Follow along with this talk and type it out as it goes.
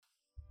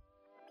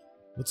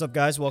What's up,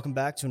 guys? Welcome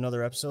back to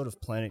another episode of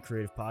Planet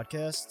Creative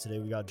Podcast. Today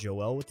we got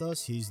Joel with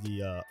us. He's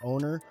the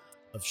owner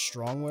of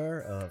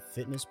Strongwear, a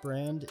fitness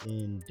brand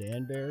in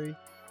Danbury,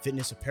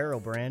 fitness apparel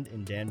brand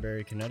in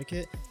Danbury,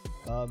 Connecticut.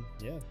 Tell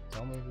me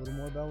a little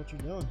more about what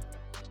you're doing.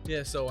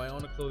 Yeah, so I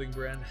own a clothing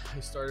brand. I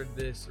started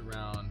this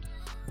around,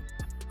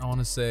 I want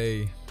to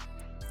say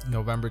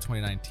November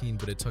 2019,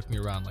 but it took me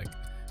around like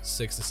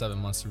 6 to 7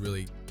 months to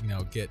really,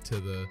 get to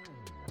the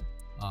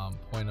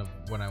point of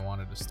when I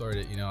wanted to start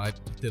it. I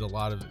did a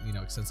lot of,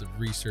 extensive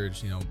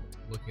research,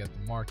 looking at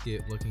the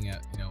market, looking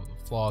at,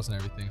 the flaws and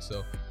everything.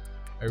 So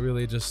I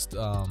really just,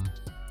 I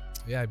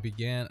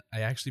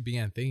actually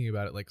began thinking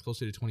about it like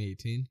closer to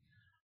 2018,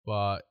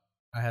 but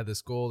I had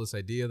this goal, this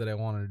idea that I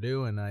wanted to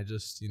do. And I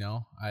just,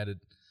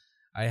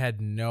 I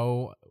had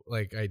no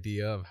like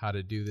idea of how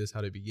to do this,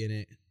 how to begin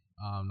it.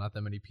 Not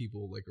that many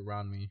people like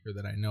around me or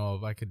that I know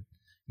of I could,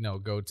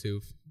 go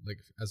to like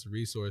as a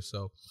resource.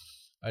 So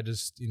I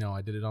just,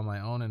 I did it on my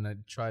own and I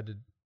tried to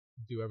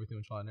do everything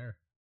with trial and error.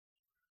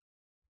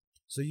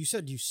 So you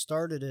said you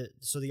started it.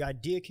 So the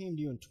idea came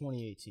to you in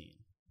 2018.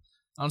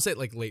 I want to say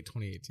like late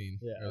 2018.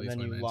 Yeah, and then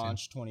you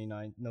launched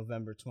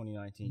November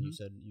 2019. Mm-hmm. You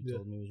said you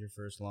told me it was your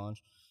first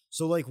launch.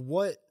 So like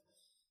what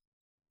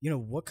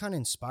kind of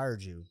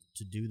inspired you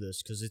to do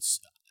this? Because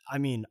it's, I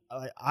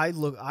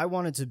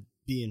wanted to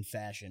be in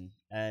fashion,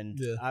 and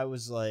I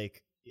was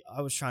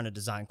trying to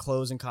design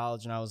clothes in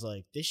college, and I was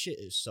like, this shit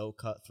is so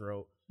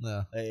cutthroat.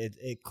 Yeah.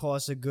 It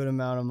costs a good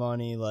amount of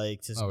money,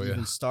 like to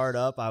even start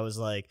up. I was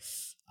like,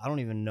 I don't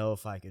even know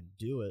if I could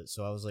do it.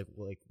 So I was like,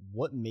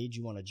 what made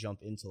you want to jump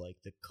into like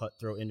the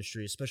cutthroat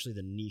industry, especially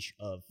the niche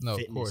of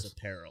fitness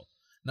apparel?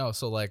 No,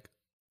 so like,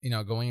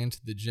 going into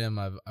the gym,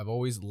 I've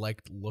always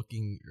liked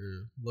looking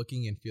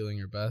and feeling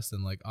your best,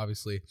 and like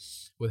obviously,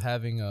 with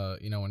having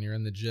when you're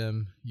in the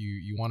gym,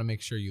 you want to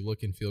make sure you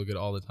look and feel good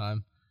all the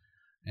time,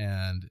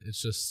 and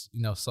it's just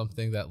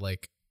something that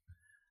like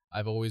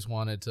I've always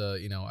wanted to,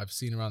 I've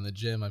seen around the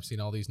gym. I've seen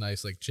all these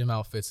nice like gym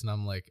outfits, and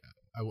I'm like,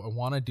 I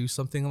want to do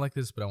something like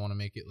this, but I want to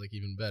make it like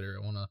even better.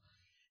 I want to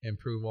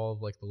improve all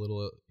of like the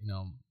little,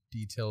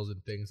 details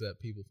and things that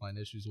people find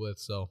issues with.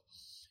 So,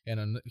 and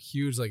a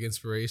huge like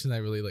inspiration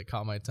that really like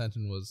caught my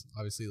attention was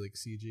obviously like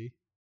CG.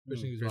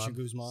 Christian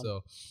Guzman.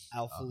 So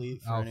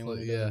Athlete for anyone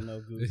who doesn't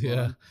know Guzman.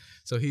 Yeah.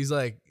 So he's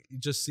like,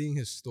 just seeing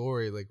his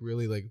story like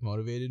really like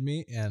motivated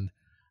me, and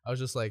I was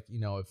just like,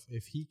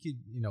 if he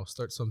could,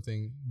 start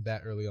something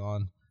that early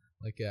on,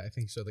 like, I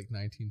think he started like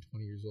 19,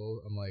 20 years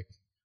old. I'm like,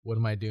 what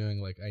am I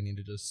doing? Like, I need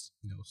to just,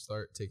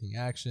 start taking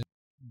action.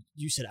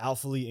 You said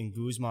Alphalete and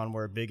Guzman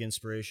were a big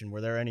inspiration.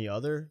 Were there any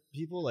other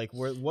people? Like,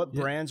 what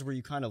brands were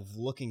you kind of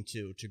looking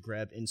to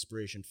grab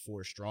inspiration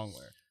for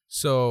Strongwear?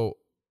 So,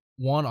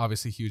 one,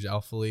 obviously huge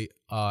Alphalete,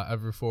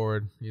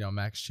 Everforward,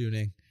 Max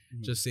Tuning.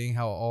 Mm-hmm. Just seeing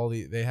how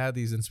they had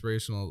these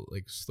inspirational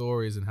like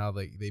stories and how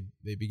like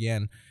they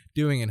began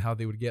doing and how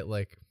they would get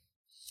like,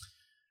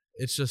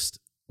 it's just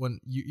when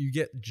you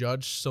get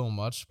judged so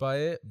much by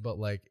it, but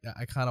like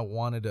I kind of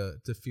wanted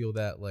to feel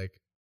that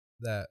like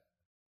that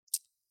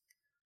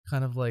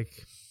kind of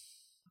like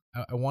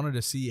I wanted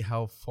to see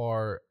how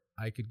far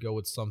I could go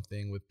with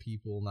something with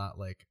people not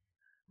like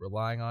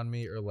relying on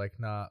me or like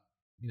not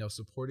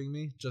supporting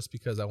me, just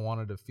because I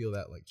wanted to feel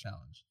that like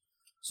challenge.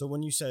 So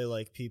when you say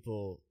like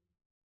people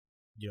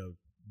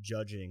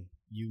judging,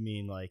 you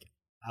mean like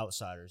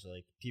outsiders,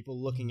 like people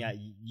looking at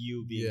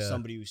you being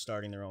somebody who's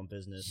starting their own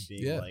business,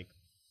 being like,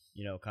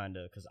 kind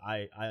of, because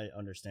I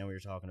understand what you're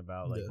talking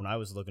about. Like when I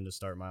was looking to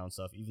start my own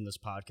stuff, even this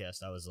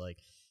podcast, I was like,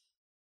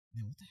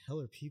 man, what the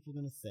hell are people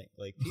gonna think?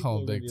 Like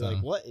people are gonna be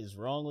like, what is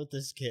wrong with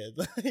this kid?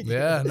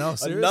 No,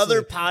 seriously.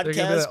 Another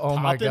podcast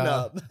popping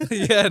up.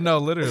 Yeah, no,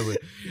 literally.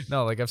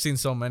 No, like I've seen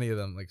so many of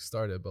them like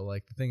started, but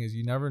like the thing is,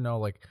 you never know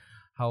like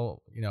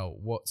how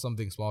what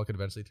something small could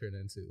eventually turn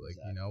into, like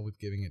exactly. With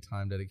giving it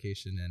time,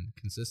 dedication, and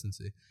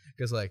consistency.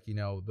 Because like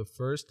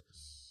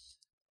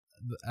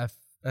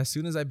as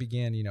soon as I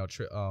began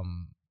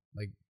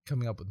like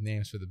coming up with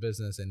names for the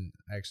business, and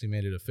I actually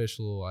made it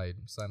official, I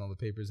signed all the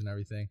papers and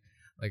everything,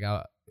 like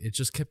it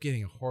just kept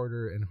getting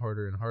harder and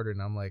harder and harder,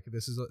 and I'm like,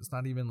 it's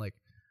not even like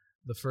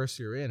the first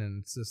year in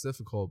and it's just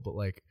difficult, but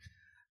like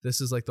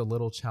this is like the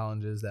little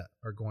challenges that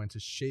are going to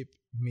shape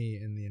me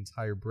and the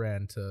entire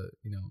brand to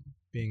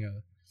being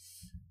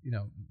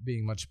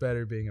much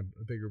better, being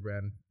a bigger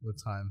brand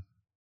with time.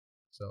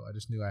 So I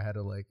just knew I had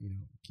to like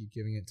keep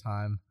giving it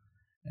time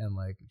and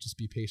like just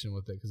be patient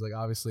with it, because like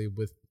obviously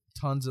with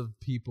tons of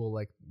people,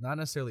 like not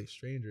necessarily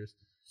strangers,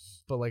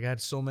 but like I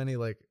had so many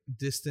like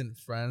distant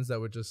friends that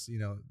would just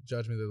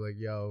judge me. They're like,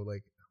 yo,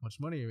 like how much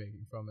money are you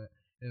making from it?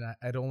 And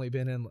I'd only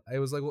been in, it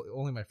was like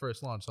only my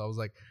first launch, so I was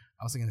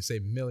going to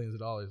save millions of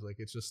dollars. Like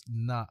it's just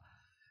not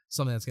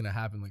something that's going to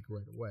happen like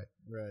right away.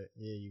 Right.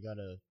 Yeah, you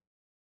gotta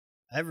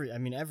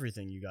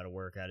everything you gotta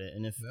work at it,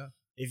 and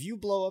if you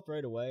blow up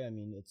right away,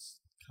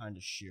 it's kind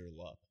of sheer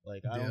luck.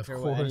 Like I don't care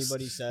what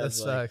anybody says.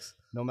 That's like facts.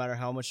 No matter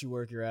how much you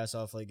work your ass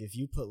off, like if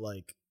you put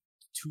like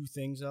 2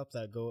 things up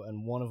that go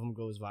and one of them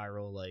goes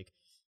viral, like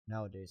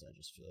nowadays I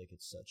just feel like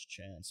it's such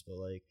chance. But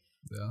like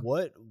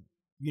what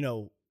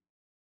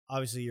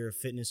obviously you're a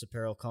fitness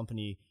apparel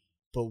company,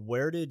 but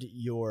where did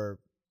your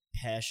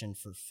passion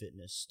for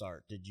fitness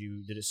start? Did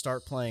it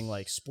start playing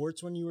like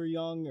sports when you were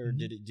young, or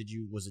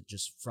was it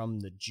just from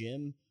the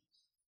gym?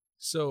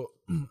 So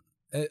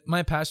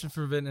my passion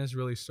for fitness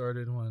really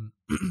started when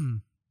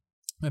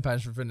I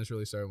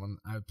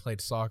played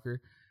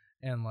soccer,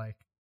 and like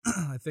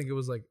I think it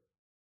was like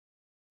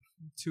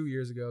 2.5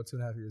 years ago,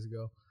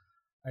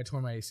 I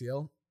tore my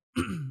ACL,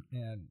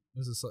 and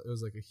it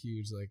was like a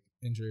huge like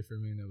injury for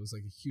me, and it was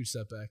like a huge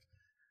setback.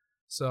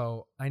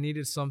 So I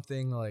needed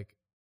something like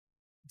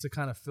to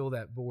kind of fill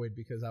that void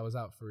because I was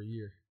out for a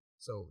year.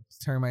 So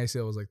tearing my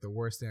ACL was like the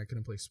worst thing. I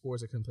couldn't play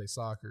sports. I couldn't play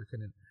soccer.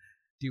 Couldn't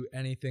do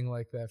anything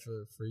like that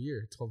for a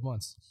year, 12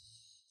 months.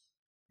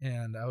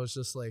 And I was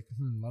just like,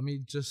 let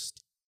me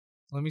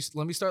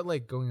start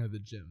like going to the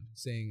gym,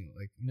 saying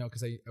like,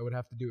 because I would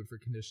have to do it for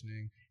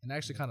conditioning. And I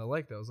actually kind of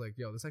liked that. I was like,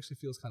 yo, this actually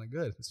feels kind of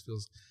good. This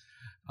feels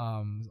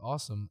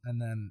awesome. And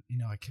then,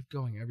 I kept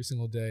going every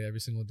single day.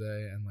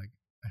 And like,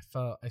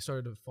 I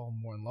started to fall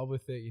more in love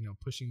with it,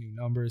 pushing new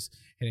numbers,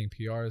 hitting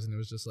PRs. And it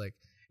was just like,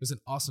 it was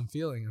an awesome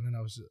feeling. And then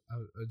I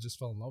just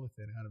fell in love with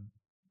it and kind of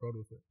rode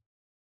with it.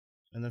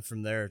 And then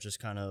from there, it just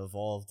kind of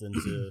evolved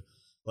into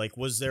like,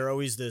 was there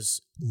always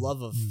this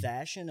love of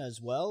fashion as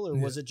well? Or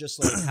was it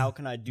just like, how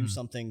can I do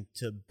something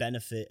to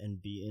benefit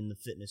and be in the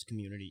fitness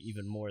community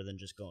even more than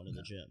just going to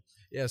the gym?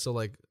 Yeah. So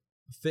like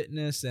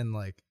fitness and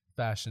like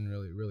fashion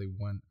really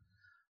went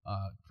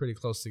pretty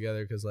close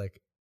together. Cause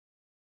like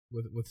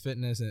with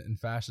fitness and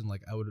fashion,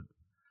 like I would,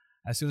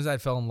 as soon as I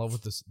fell in love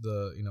with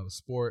the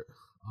sport,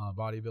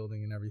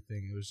 bodybuilding and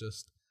everything, it was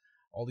just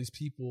all these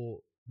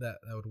people that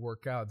would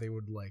work out. They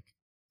would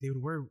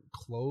wear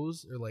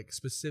clothes or like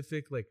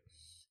specific like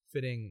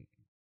fitting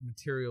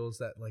materials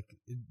that like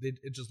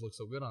it just looks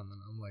so good on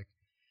them. I'm like,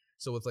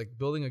 so with like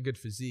building a good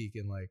physique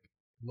and like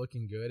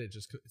looking good,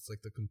 it's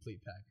like the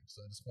complete package.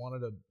 So I just wanted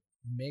to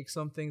make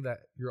something that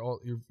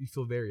you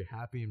feel very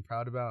happy and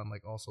proud about, and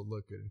like also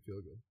look good and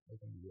feel good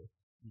like when you do.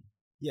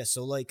 Yeah,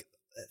 so like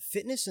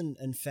fitness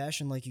and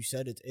fashion, like you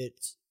said,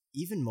 it's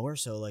even more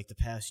so like the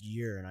past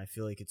year, and I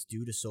feel like it's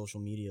due to social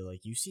media.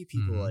 Like you see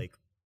people like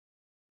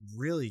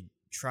really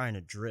trying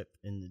to drip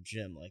in the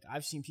gym. Like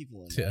I've seen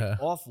people in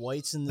like,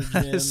 off-whites in the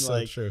gym, so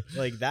like true.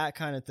 Like that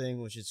kind of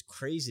thing, which is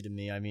crazy to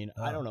me. I mean,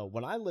 I don't know.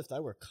 When I lift, I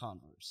wear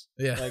Converse.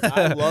 Yeah, like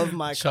I love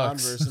my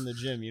Converse in the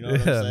gym. You know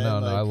what I'm saying? No,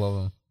 like, I love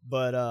them.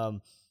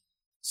 But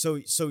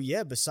so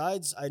yeah.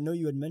 Besides, I know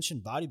you had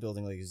mentioned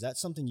bodybuilding. Like, is that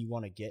something you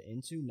want to get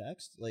into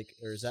next? Like,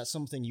 or is that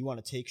something you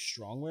want to take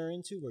strongwear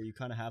into, where you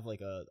kind of have like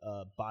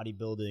a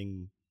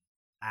bodybuilding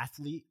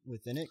athlete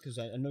within it? Because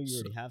I know you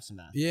already have some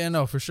athletes. Yeah,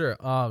 no, for sure.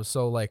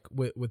 So like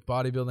with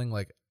bodybuilding,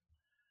 like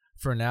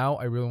for now,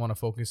 I really want to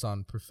focus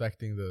on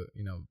perfecting the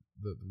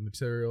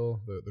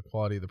material, the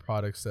quality of the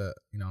products that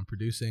I'm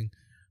producing.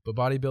 But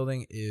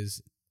bodybuilding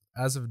is,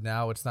 as of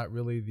now, it's not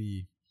really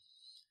the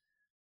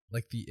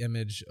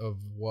image of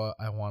what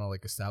I want to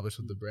like establish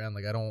with the brand.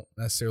 Like I don't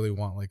necessarily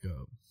want like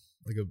a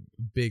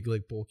big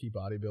like bulky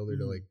bodybuilder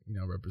to like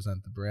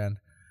represent the brand.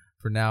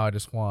 For now, I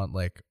just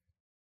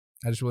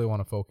really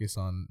want to focus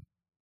on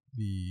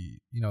the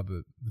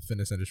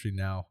fitness industry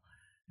now,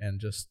 and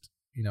just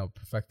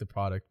perfect the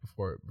product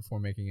before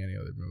making any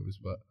other moves.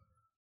 But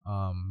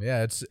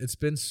yeah, it's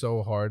been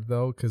so hard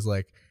though, because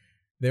like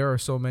there are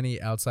so many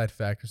outside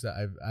factors that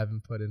I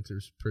haven't put into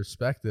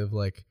perspective.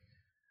 Like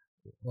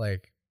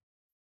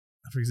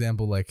for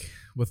example, like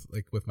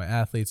with my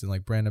athletes and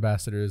like brand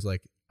ambassadors,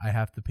 like I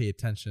have to pay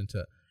attention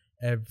to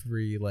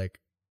every like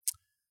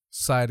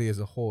society as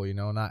a whole.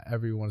 Not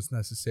everyone's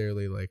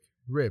necessarily like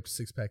ripped,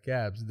 6-pack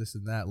abs, this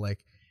and that.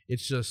 Like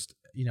it's just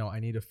I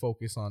need to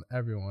focus on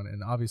everyone,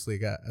 and obviously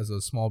as a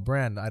small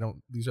brand,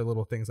 these are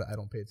little things that I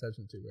don't pay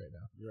attention to right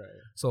now. Right.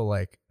 So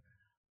like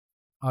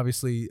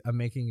obviously I'm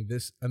making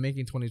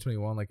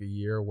 2021 like a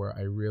year where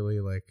I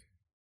really like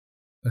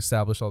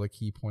establish all the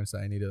key points that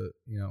I need to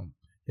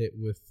hit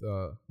with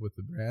the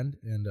brand,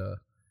 and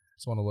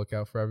just want to look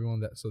out for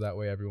everyone, so that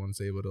way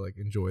everyone's able to like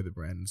enjoy the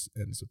brand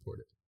and support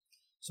it.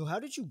 So how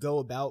did you go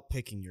about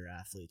picking your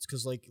athletes?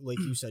 Because like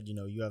you said,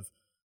 you have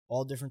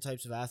all different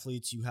types of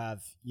athletes. You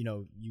have,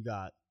 you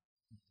got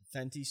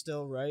Fenty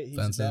still, right? He's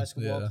a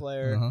basketball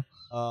player.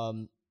 Uh-huh.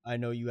 I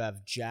know you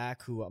have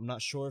Jack, who I'm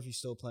not sure if he's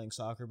still playing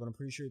soccer, but I'm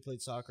pretty sure he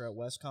played soccer at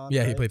WestCon.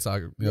 Yeah, right? He played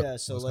soccer. Yep. Yeah,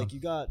 so like you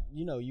got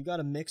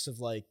a mix of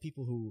like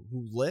people who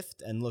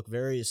lift and look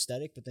very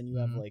aesthetic, but then you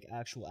have like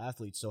actual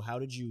athletes. So how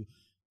did you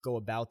go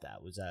about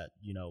that? Was that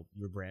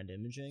your brand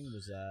imaging?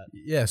 Was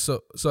that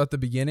so at the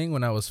beginning,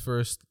 when I was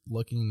first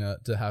looking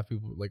to have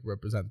people like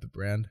represent the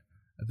brand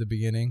at the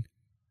beginning,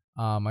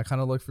 I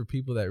kind of looked for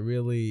people that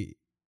really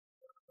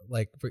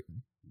like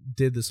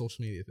did the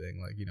social media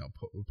thing, like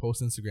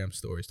post Instagram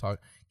stories,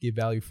 give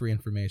value free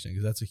information,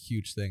 because that's a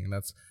huge thing, and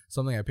that's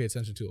something I pay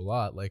attention to a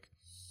lot. Like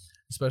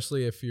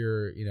especially if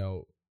you're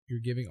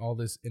giving all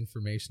this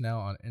information out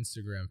on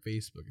Instagram,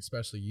 Facebook,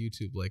 especially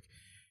YouTube, like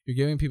you're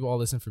giving people all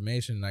this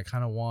information, and I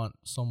kind of want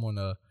someone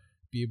to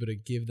be able to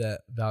give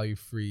that value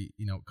free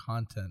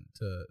content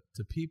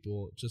to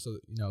people, just so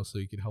so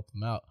you can help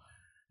them out.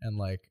 And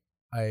like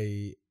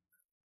I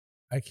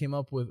came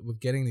up with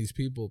getting these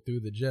people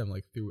through the gym,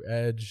 like through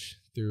Edge,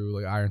 through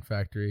like Iron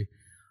Factory,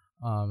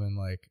 and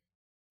like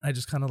I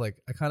just kind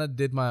of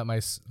did my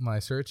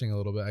searching a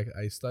little bit.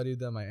 I studied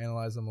them, I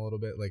analyzed them a little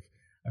bit. Like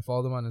I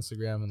followed them on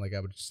Instagram, and like I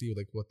would see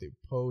like what they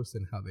post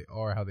and how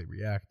they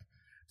react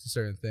to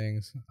certain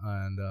things,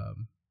 and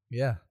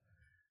yeah,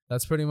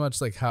 that's pretty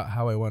much like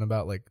how I went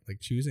about like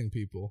choosing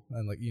people,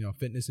 and like, you know,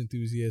 fitness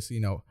enthusiasts,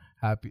 you know,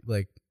 happy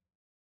like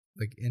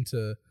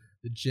into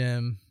the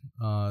gym,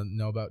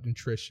 know about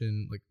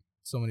nutrition, like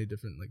so many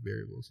different like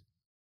variables.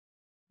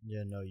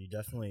 Yeah, no, you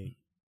definitely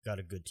got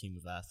a good team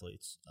of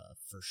athletes,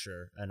 for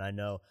sure. And I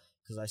know,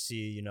 because I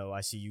see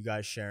you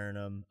guys sharing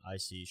them. I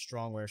see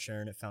Strongwear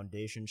sharing it,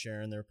 Foundation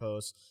sharing their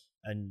posts,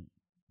 and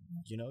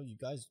you know, you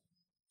guys,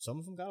 some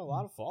of them got a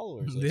lot of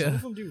followers. Like, some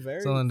of them do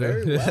very well.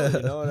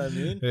 You know what I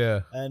mean?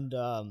 Yeah. And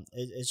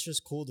it's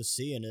just cool to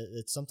see, and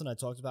it's something I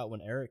talked about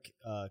when Eric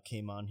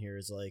came on here.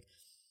 Is like,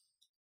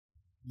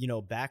 you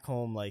know, back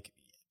home, like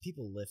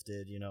people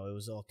lifted, you know, it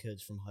was all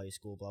kids from high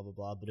school, blah, blah,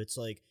 blah. But it's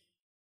like,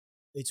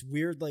 it's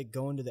weird, like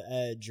going to the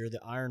Edge or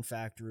the Iron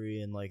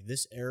Factory and like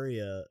this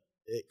area,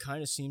 it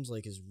kind of seems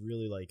like is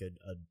really like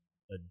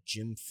a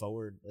gym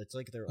forward. It's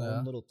like their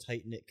own little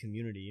tight knit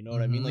community. You know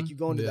what I mean? Like you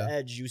go into the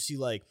Edge, you see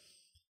like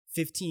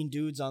 15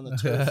 dudes on the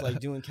turf,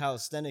 like doing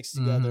calisthenics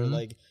together.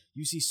 Like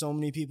you see so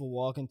many people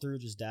walking through,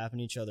 just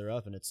dapping each other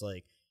up. And it's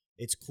like,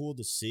 it's cool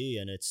to see,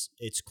 and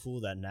it's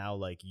cool that now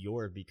like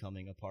you're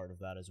becoming a part of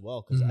that as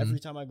well. Because every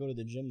time I go to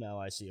the gym now,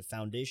 I see a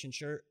Foundation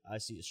shirt, I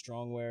see a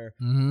Strongwear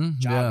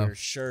jogger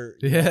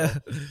shirt, know,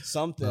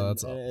 something. No,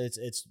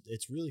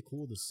 it's really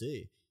cool to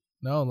see.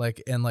 No,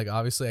 like, and like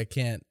obviously I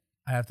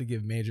have to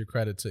give major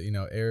credit to, you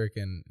know, Eric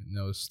and, you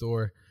know, his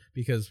store,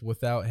 because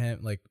without him,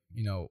 like,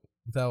 you know,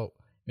 without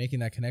making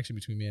that connection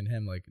between me and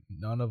him, like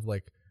none of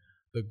like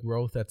the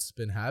growth that's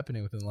been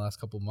happening within the last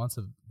couple of months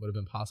would have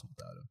been possible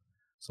without him.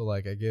 So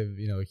like I give,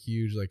 you know, a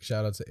huge like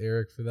shout out to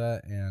Eric for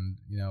that, and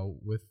you know,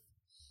 with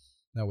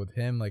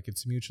him, like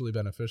it's mutually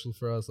beneficial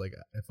for us. Like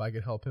if I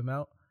could help him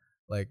out,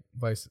 like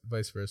vice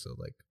versa,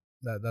 like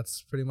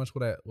that's pretty much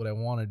what I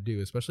want to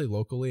do, especially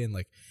locally. And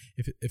like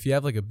if you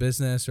have like a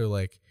business, or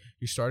like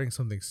you're starting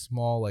something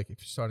small, like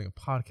if you're starting a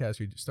podcast,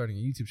 or you're starting a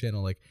YouTube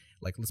channel, like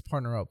let's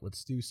partner up,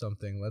 let's do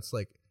something, let's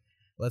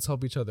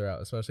help each other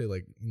out, especially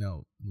like, you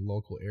know,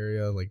 local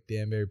area like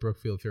Danbury,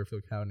 Brookfield,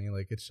 Fairfield County.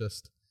 Like it's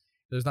just,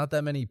 there's not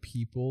that many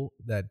people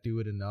that do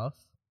it enough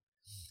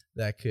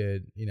that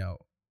could, you know,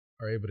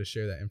 are able to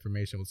share that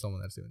information with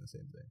someone that's doing the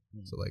same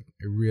thing. So like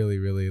it really,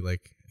 really,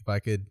 like if I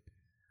could,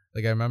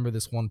 like I remember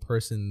this one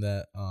person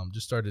that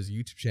just started his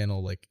YouTube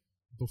channel like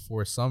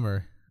before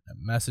summer,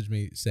 messaged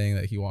me saying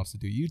that he wants to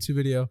do a YouTube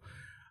video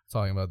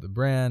talking about the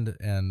brand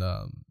and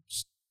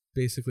just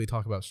basically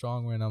talk about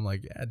Strongwear. And I'm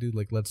like, yeah, dude,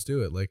 like let's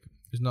do it. Like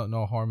there's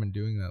no harm in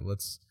doing that.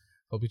 Let's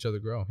help each other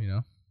grow, you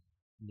know?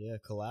 Yeah,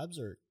 collabs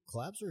are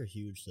a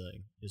huge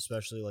thing,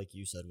 especially like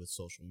you said with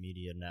social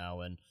media now.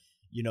 And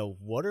you know,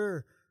 what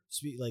are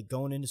like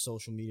going into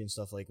social media and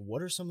stuff, like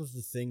what are some of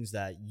the things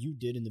that you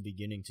did in the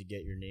beginning to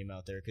get your name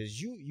out there?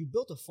 Because you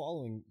built a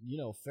following, you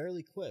know,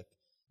 fairly quick.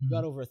 You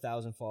got over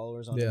 1,000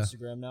 followers on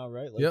Instagram now,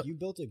 right? Like you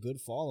built a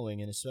good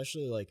following, and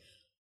especially like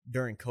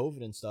during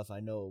COVID and stuff, I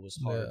know it was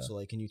hard. So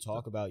like, can you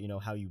talk about, you know,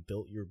 how you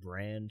built your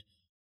brand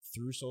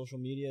through social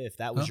media? If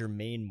that was your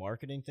main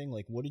marketing thing,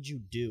 like what did you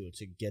do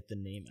to get the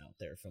name out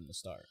there from the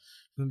start?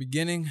 From the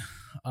beginning,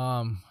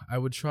 I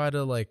would try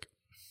to like,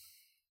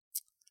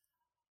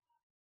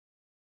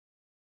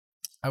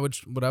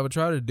 what I would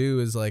try to do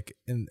is like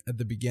at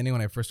the beginning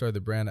when I first started the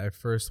brand, I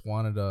first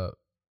wanted to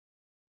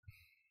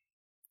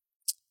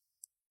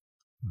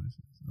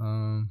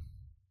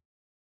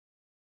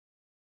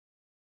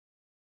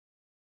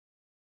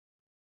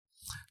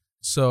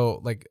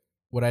so like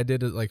what I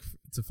did is like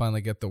to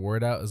finally get the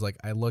word out is like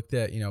I looked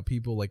at, you know,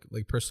 people like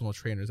personal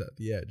trainers at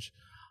the Edge.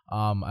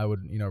 I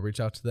would, you know,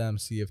 reach out to them,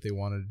 see if they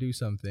wanted to do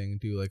something,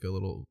 do like a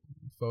little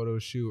photo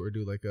shoot or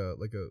do like a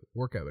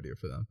workout video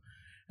for them.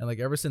 And like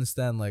ever since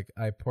then, like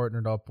I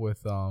partnered up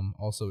with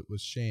also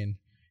with Shane.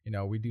 You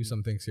know, we do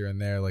some things here and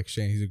there. Like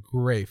Shane, he's a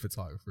great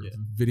photographer.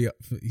 Video,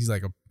 he's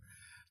like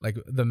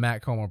the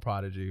Matt Como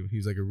prodigy.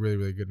 He's like a really,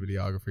 really good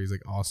videographer. He's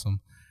like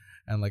awesome.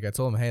 And like I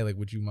told him, hey, like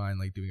would you mind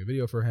like doing a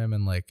video for him?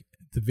 And like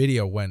the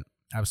video went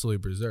absolutely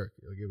berserk.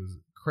 Like it was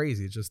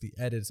crazy. It's just the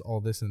edits, all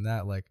this and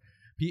that. Like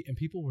and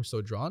people were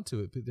so drawn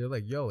to it. They're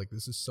like, yo, like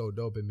this is so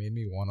dope. It made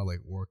me want to like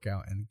work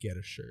out and get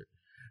a shirt.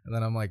 And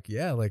then I'm like,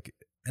 yeah, like,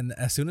 and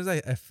as soon as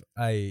I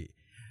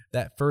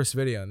that first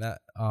video and that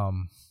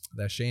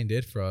Shane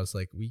did for us,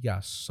 like we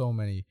got so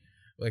many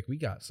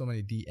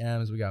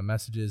DMs, we got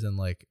messages, and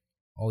like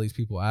all these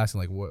people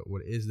asking like,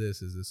 what is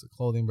this? Is this a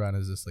clothing brand?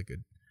 Is this like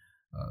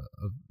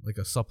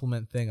a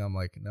supplement thing? I'm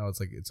like, no,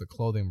 it's a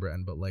clothing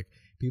brand. But like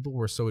people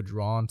were so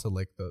drawn to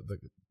like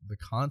the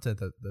content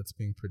that's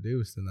being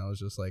produced, and I was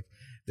just like,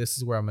 this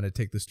is where I'm going to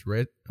take this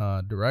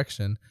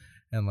direction.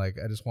 And like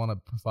I just want to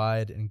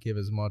provide and give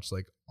as much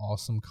like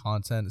awesome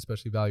content,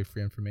 especially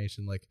value-free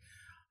information. Like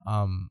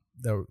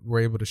that we're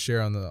able to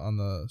share on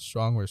the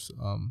Strongworth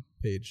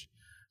page.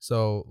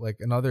 So like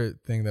another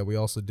thing that we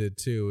also did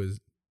too is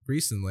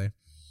recently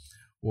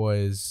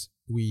was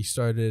we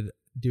started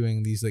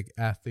doing these like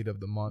athlete of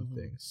the month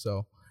things.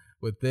 So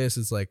with this,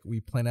 it's like we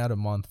plan out a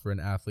month for an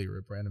athlete or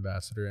a brand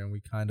ambassador, and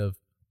we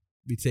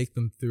take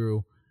them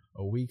through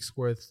a week's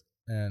worth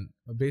and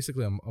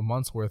basically a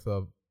month's worth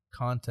of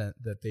content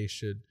that they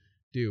should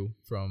do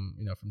from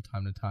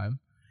time to time,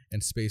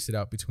 and space it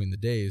out between the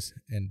days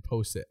and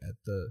post it at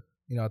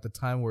the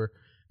time where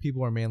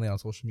people are mainly on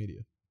social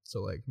media.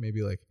 So like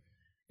maybe like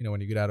when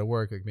you get out of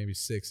work, like maybe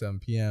 6-7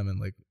 p.m. and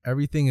like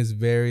everything is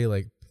very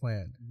like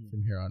planned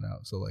from here on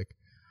out. So like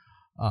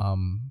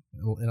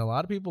and a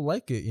lot of people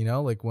like it,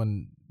 like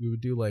when we would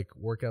do like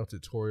workout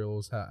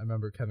tutorials. I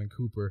remember Kevin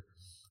Cooper,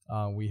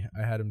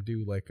 I had him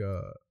do like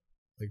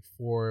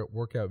 4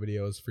 workout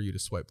videos for you to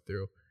swipe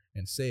through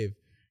and save,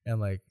 and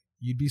like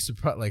you'd be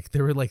surprised, like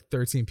there were like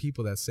 13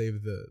 people that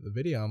saved the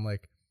video. I'm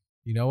like,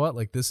 you know what,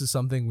 like this is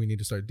something we need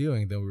to start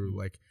doing. Then we were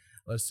like,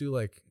 let's do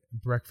like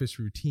breakfast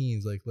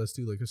routines, like let's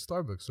do like a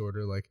Starbucks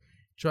order, like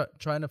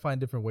trying to find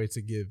different ways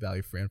to give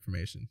value for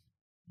information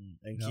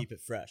and keep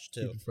it fresh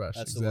too. Keep it fresh.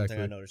 That's exactly. The one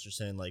thing I noticed. You're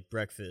saying like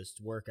breakfast,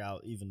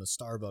 workout, even the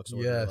Starbucks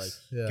order,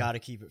 got to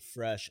keep it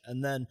fresh.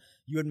 And then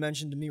you had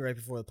mentioned to me right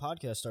before the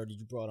podcast started,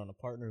 you brought on a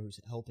partner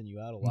who's helping you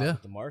out a lot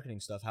with the marketing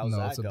stuff. How's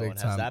that going?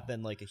 Has that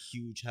been like a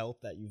huge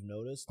help that you've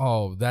noticed?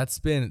 Oh, that's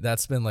been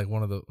like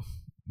one of the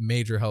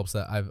major helps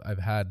that I've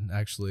had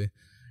actually.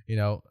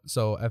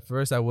 So at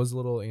first I was a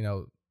little,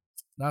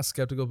 not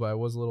skeptical, but I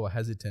was a little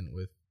hesitant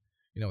with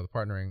with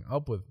partnering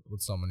up with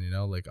someone,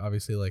 like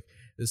obviously like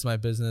this is my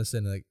business,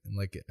 and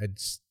like I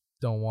just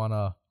don't want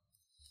to,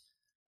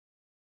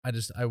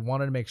 I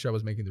wanted to make sure I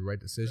was making the right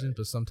decision, right.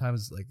 But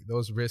sometimes like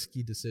those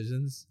risky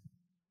decisions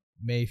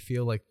may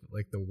feel like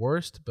the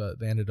worst, but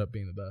they ended up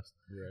being the best.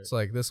 Right. So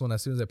like this one,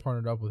 as soon as I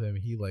partnered up with him,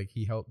 he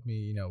helped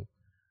me,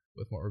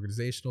 with my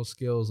organizational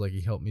skills. Like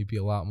he helped me be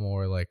a lot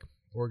more like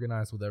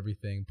organized with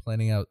everything,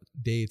 planning out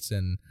dates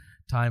and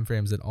time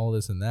frames and all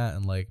this and that,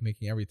 and like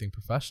making everything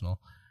professional.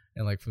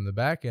 And like from the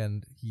back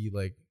end, he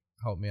like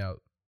helped me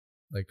out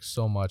like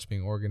so much,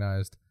 being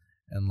organized,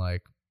 and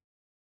like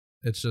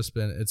it's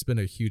been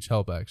a huge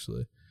help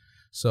actually.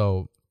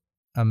 So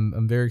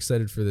I'm very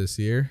excited for this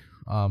year.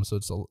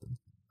 So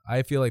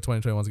I feel like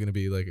 2021 is going to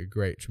be like a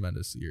great,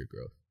 tremendous year of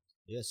growth.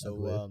 Yeah.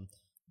 So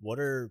what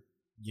are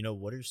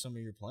some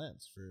of your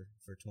plans for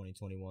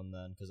 2021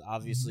 then? Because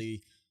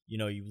obviously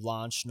you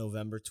launched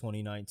November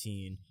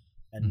 2019.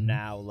 And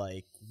now,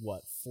 like,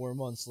 4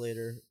 months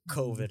later,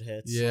 COVID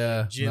hits. Yeah.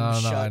 Like, gym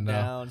shut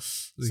down.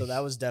 So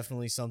that was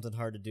definitely something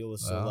hard to deal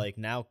with. So, like,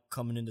 now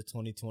coming into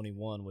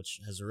 2021,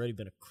 which has already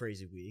been a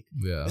crazy week.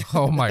 Yeah.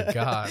 Oh, my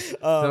God.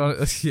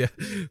 Yeah.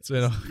 It's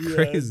been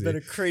crazy. It's been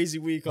a crazy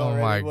week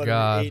already. Oh, my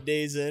God. 8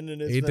 days in,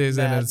 and it's been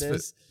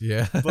madness.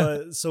 Yeah.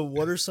 But, so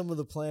what are some of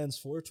the plans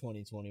for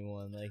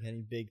 2021? Like, any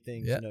big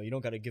things? Yeah. You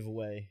don't got to give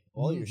away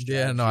all your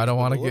strategies. Yeah, no, I don't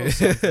want to get...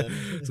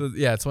 So,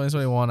 yeah,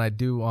 2021, I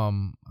do...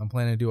 I'm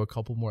planning to do a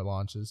couple more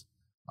launches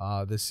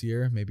this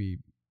year, maybe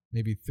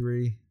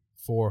 3,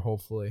 4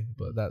 hopefully,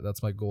 but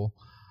that's my goal.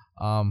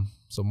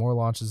 So more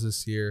launches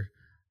this year,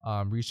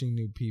 reaching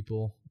new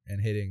people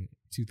and hitting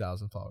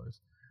 2,000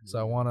 followers. So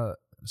I want to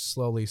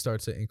slowly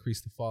start to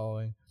increase the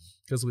following,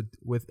 because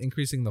with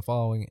increasing the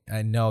following,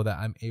 I know that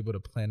I'm able to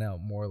plan out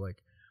more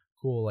like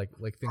cool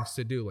like things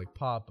to do, like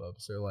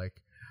pop-ups, or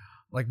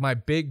like my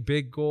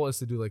big goal is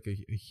to do like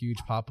a huge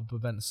pop-up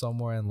event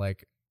somewhere, and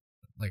like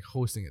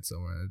hosting it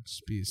somewhere. It'd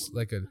just be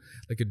like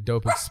a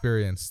dope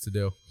experience to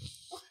do.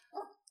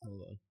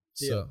 Hold on.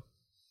 So,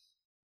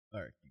 all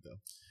right, you go.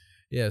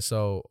 Yeah.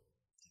 So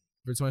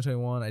for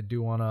 2021, I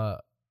do want to.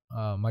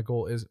 My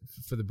goal is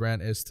for the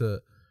brand is to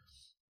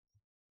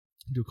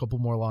do a couple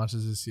more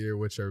launches this year,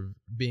 which are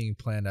being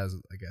planned as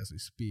we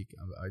speak.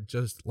 I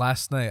just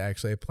last night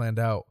actually I planned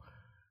out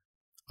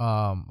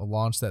a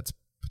launch that's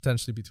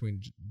potentially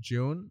between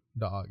June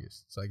to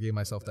August. So I gave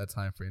myself that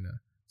time frame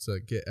to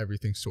get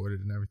everything sorted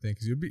and everything,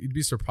 because you'd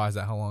be surprised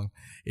at how long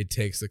it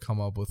takes to come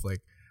up with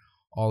like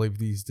all of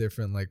these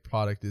different like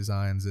product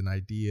designs and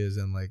ideas,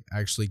 and like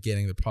actually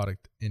getting the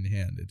product in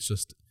hand. It's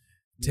just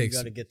takes, you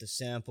got to get the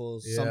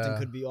samples. Something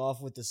could be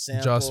off with the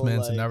sample,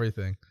 adjustments and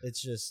everything.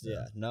 It's just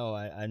no,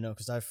 I know,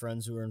 because I have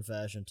friends who are in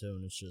fashion too,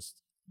 and it's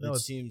just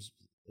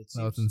it's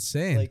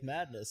insane, like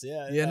madness.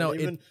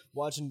 Even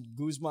watching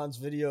Guzman's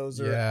videos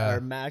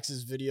or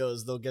Max's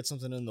videos, they'll get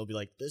something and they'll be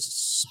like, "This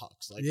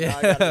sucks." Like,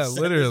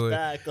 literally,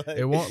 back.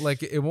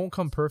 Like, it won't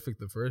come perfect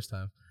the first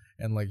time,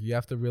 and like you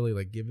have to really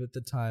like give it the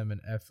time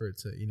and effort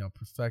to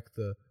perfect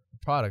the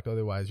product.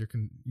 Otherwise,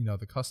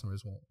 the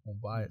customers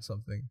won't buy it.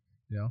 Something.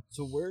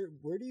 So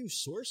where do you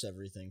source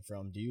everything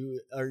from?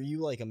 Are you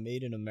like a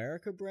made in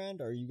America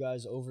brand? Are you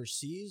guys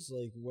overseas?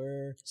 Like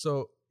where?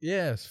 So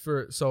yes,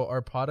 so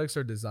our products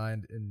are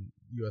designed in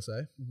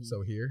USA,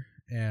 so here,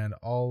 and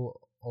all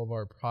of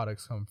our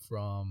products come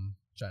from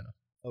China.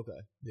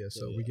 Okay. Yeah,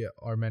 so we get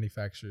our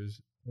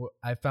manufacturers.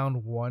 I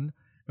found one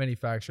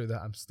manufacturer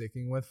that I'm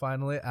sticking with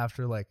finally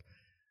after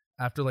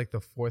after like the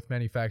 4th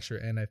manufacturer,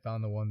 and I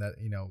found the one that,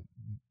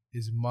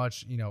 is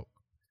much,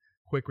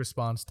 quick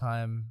response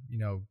time,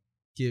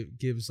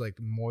 gives like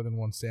more than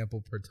one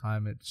sample per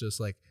time. It's just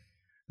like,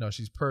 no,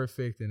 she's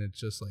perfect. And it's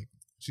just like,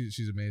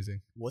 she's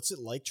amazing. What's it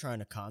like trying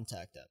to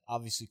contact them?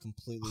 Obviously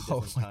completely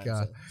different. Oh my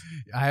God.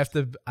 I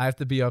have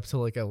to be up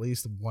till like at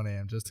least 1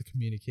 a.m. just to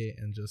communicate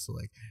and just to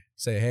like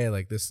say, hey,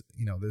 like this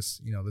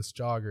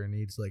jogger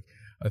needs like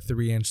a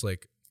 3-inch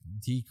like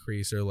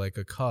decrease or like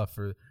a cuff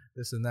or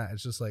this and that.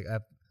 It's just like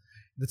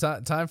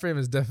the time frame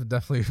is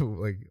definitely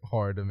like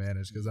hard to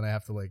manage, because then I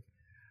have to like,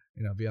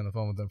 be on the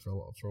phone with them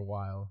for a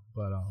while.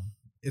 But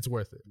it's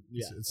worth it.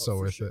 It's so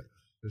worth it.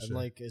 And sure.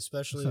 Like,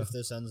 especially if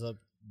this ends up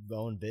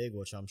going big,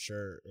 which I'm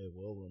sure it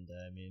will one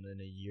day. I mean,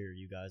 in a year,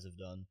 you guys have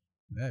done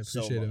I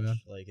appreciate it, man.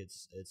 Like,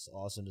 it's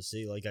awesome to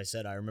see. Like I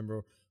said, I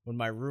remember when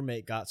my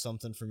roommate got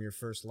something from your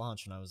first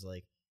launch, and I was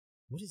like,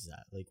 what is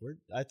that? Like,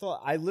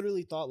 I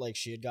literally thought like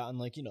she had gotten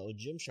like, a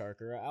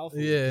Gymshark or an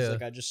Alpha. Yeah.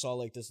 Like, I just saw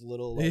like this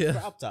little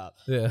crop top.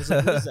 Yeah. I was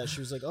like, what is that? She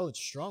was like, oh, it's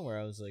Strongwear.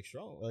 I was like,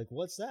 Strong? Like,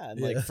 what's that?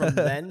 And like from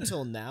then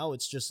till now,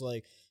 it's just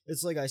like,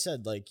 it's like I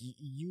said, like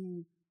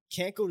you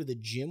can't go to the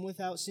gym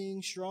without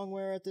seeing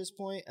Strongwear at this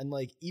point, and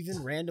like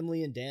even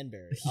randomly in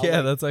Danbury,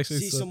 I'll that's actually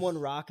see someone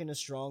rocking a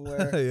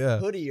Strongwear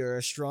hoodie or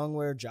a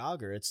Strongwear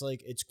jogger. It's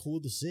like, it's cool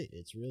to see.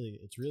 It's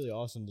really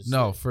awesome to see.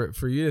 No,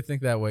 for you to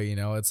think that way,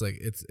 it's like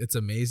it's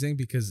amazing,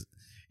 because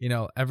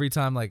every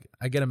time like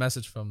I get a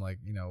message from like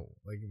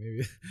like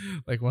maybe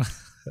like when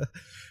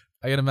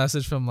I get a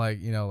message from like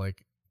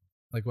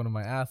like one of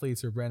my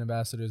athletes or brand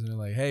ambassadors, and they're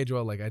like, hey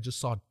Joel, like I just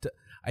saw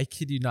I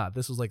kid you not,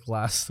 this was like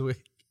last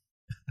week.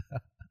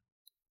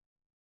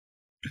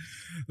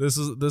 This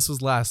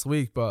was last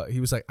week, but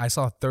he was like, I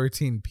saw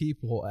 13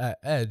 people at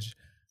Edge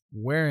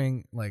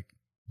wearing like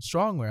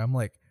Strongwear. I'm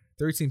like,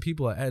 13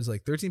 people at Edge,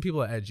 like 13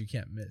 people at Edge, you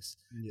can't miss.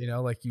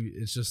 Like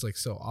it's just like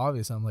so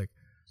obvious. I'm like,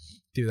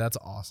 dude, that's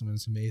awesome. And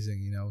it's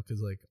amazing,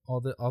 because like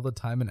all the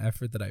time and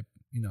effort that I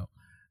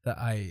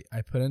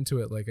put into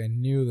it, like I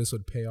knew this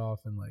would pay off.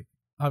 And like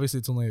obviously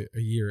it's only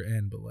a year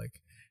in, but like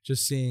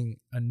just seeing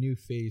a new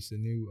face, a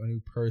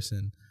new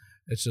person,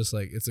 it's just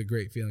like, it's a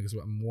great feeling, because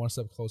I'm one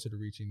step closer to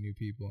reaching new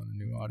people and a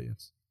new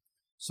audience.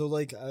 So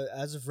like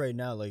as of right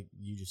now, like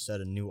you just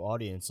said, a new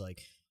audience,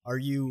 like are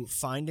you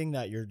finding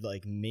that you're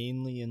like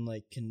mainly in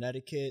like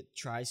Connecticut,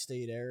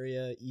 tri-state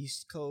area,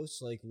 East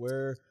Coast? Like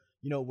where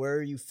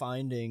are you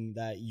finding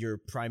that you're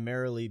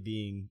primarily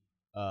being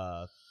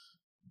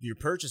your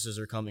purchases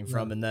are coming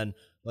from? And then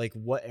like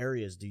what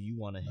areas do you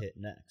want to hit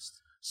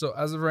next? So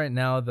as of right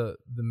now, the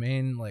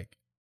main like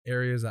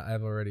areas that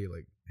I've already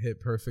like hit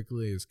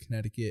perfectly is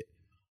Connecticut,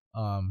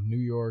 New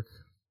York,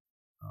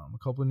 a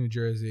couple of New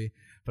Jersey,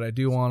 but I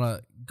do want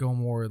to go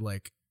more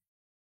like,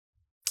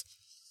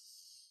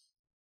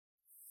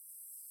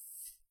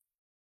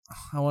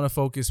 I want to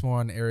focus more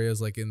on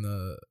areas like in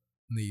the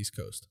East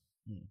Coast.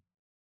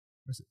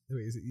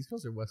 Wait, is it East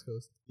Coast or West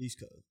Coast? East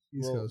Coast.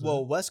 Coast.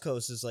 Well, West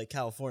Coast is like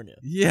California.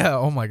 Yeah.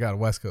 Oh my God,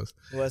 West Coast.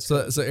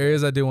 So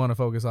areas I do want to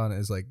focus on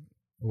is like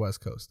West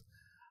Coast.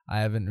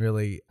 I've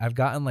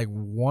gotten like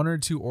 1 or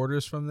 2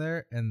 orders from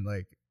there, and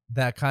like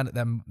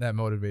that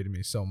motivated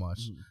me so much.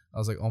 I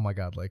was like, oh my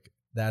God, like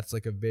that's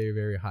like a very,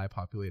 very high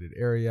populated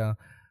area.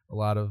 A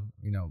lot of,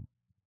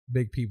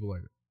 big people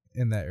are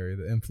in that area,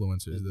 the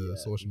influencers, the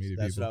social media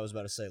people. That's what I was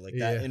about to say. Like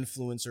that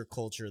influencer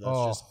culture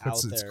that's just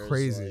out there. It's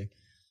crazy. Like,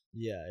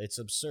 yeah, it's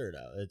absurd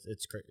out.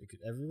 It's crazy.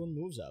 Everyone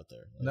moves out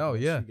there.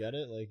 Like, you get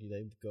it. Like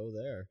they go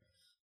there,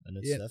 and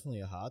it's definitely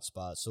a hot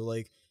spot. So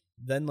like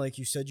then like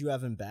you said, you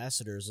have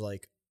ambassadors.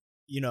 Like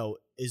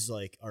is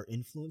like our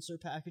influencer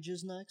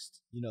packages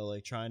next?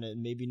 Like trying to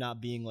maybe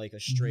not being like a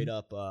straight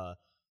up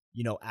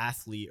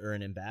athlete or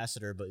an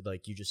ambassador, but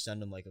like you just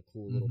send them like a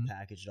cool little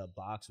packaged up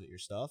box with your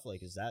stuff.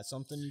 Like, is that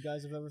something you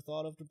guys have ever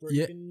thought of to break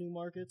into new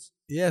markets?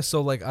 Yeah.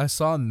 So like I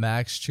saw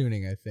Max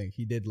Tuning, I think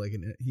he did like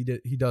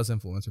he does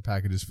influencer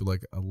packages for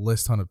like a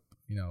list ton of,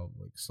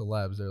 like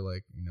celebs. They're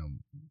like,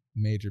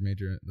 major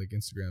like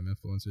Instagram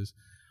influencers.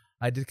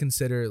 I did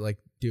consider like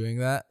doing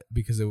that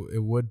because it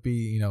would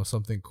be,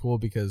 something cool,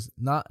 because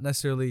not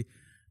necessarily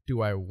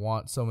do I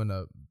want someone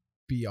to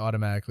be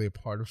automatically a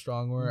part of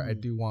Strongwear. I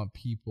do want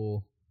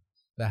people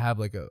that have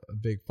like a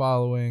big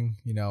following,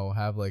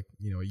 have like,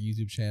 a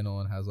YouTube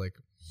channel and has like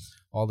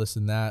all this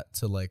and that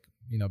to like,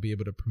 be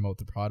able to promote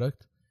the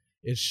product.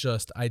 It's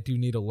just, I do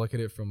need to look at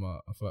it from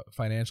a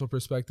financial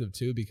perspective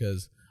too,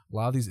 because a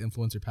lot of these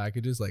influencer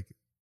packages like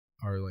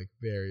are like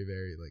very,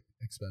 very like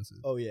expensive.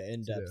 Oh yeah,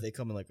 in depth. They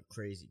come in like a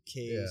crazy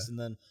case, and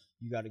then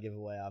you got to give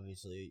away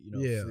obviously,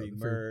 free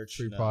merch,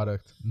 free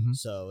product.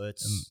 So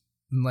it's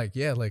and like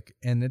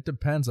and it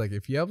depends. Like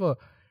if you have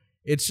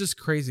it's just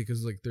crazy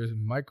because like there's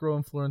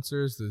micro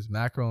influencers, there's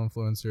macro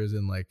influencers,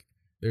 and like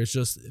there's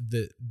just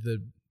the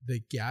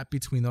gap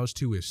between those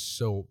two is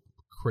so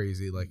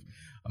crazy. Like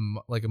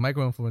a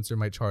micro influencer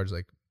might charge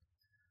like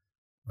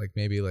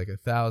maybe like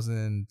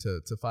 $1,000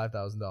 to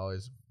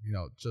 $5,000,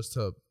 just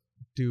to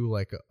do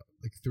like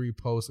 3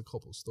 posts, a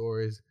couple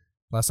stories,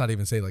 let's not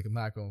even say like a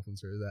macro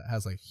influencer that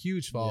has like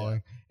huge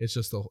following. Yeah.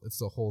 It's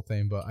the whole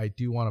thing. But I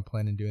do want to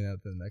plan on doing that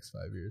in the next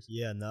 5 years.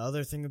 Yeah. And the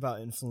other thing about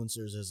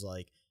influencers is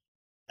like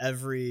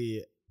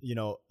every,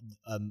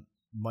 a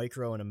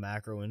micro and a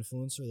macro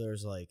influencer,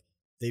 there's like,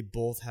 they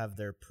both have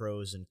their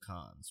pros and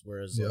cons.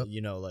 Whereas,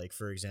 like,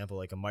 for example,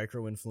 like a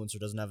micro influencer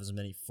doesn't have as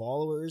many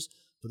followers,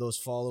 but those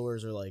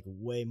followers are like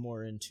way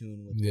more in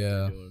tune with what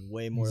they're doing,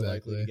 way more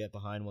likely to get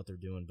behind what they're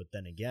doing. But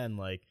then again,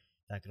 like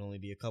that can only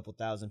be a couple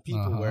thousand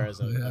people, whereas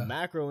a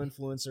macro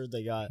influencer,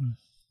 they got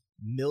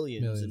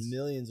millions and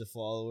millions of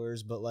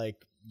followers, but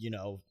like,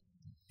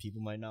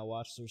 people might not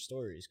watch their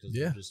stories because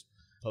they're just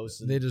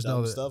posting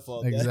dumb stuff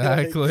all day.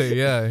 Exactly.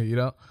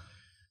 Yeah.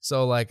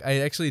 So like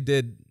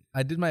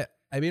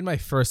I made my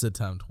first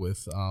attempt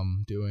with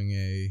doing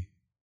an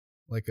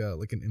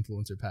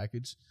influencer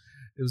package.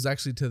 It was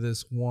actually to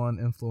this one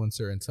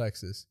influencer in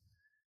Texas,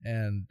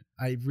 and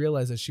I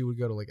realized that she would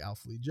go to like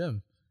Alphalete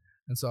Gym,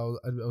 and so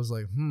I was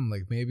like,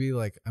 like maybe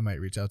like I might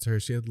reach out to her.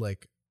 She had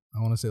like,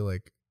 I want to say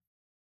like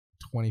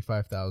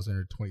 25,000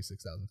 or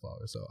 26,000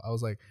 followers. So I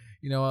was like,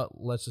 you know what?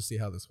 Let's just see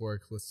how this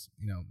works. Let's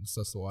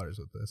test the waters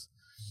with this.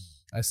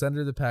 I sent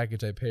her the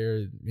package. I pay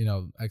her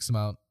X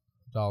amount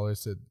of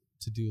dollars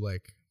to do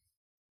like.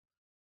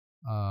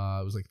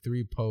 It was like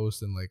 3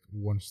 posts and like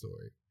 1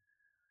 story.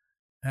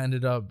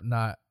 Ended up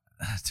not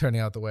turning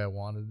out the way I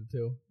wanted it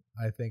to.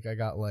 I think I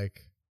got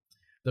like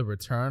the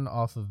return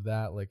off of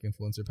that like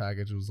influencer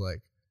package was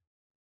like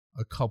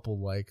a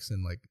couple likes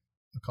and like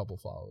a couple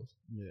follows.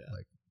 Yeah,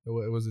 like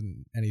it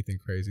wasn't anything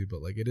crazy,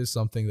 but like it is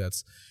something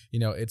that's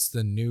it's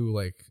the new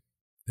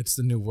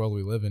world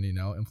we live in.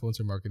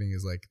 Influencer marketing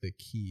is like the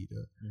key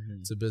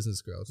to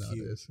business growth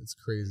nowadays. It's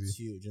crazy. It's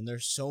huge, and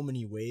there's so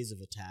many ways of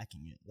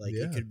attacking it. Like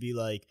it could be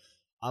like,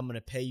 I'm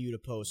gonna pay you to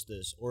post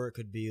this, or it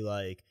could be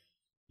like,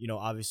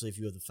 obviously if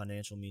you have the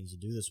financial means to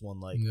do this one,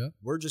 like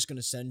we're just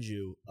gonna send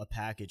you a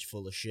package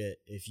full of shit.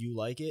 If you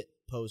like it,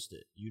 post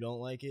it. You don't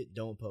like it,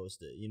 don't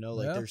post it.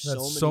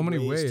 There's so many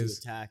ways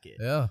to attack it.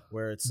 Yeah,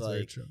 where it's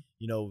like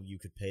you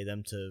could pay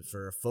them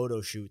for a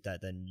photo shoot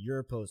that then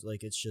you're post.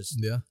 Like it's just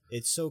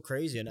it's so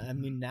crazy. And I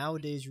mean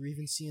nowadays you're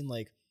even seeing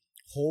like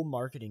whole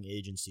marketing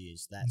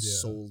agencies that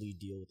solely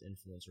deal with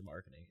influencer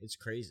marketing. It's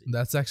crazy.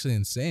 That's actually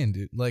insane,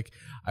 dude. Like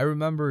I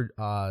remember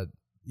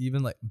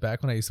even like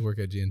back when I used to work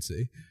at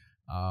GNC,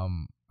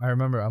 I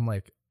remember I'm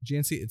like,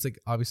 GNC, it's like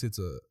obviously it's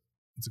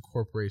a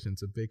corporation,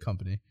 it's a big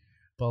company,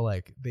 but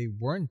like they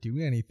weren't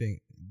doing anything.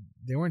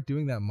 They weren't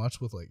doing that much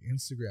with like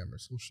Instagram or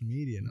social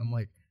media. And I'm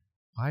like,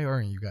 why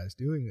aren't you guys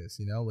doing this?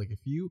 Like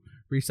if you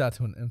reached out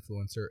to an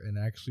influencer and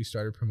actually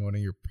started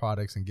promoting your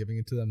products and giving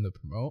it to them to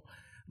promote,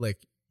 like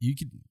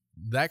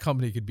that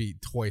company could be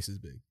twice as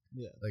big.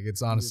 Yeah, like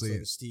it's honestly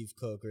like a Steve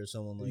Cook or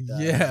someone like that.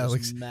 Yeah,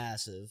 like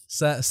massive.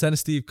 Send a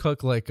Steve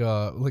Cook like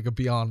a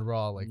Beyond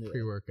Raw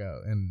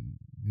pre-workout, and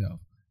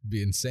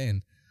be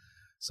insane.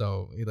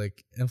 So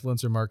like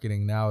influencer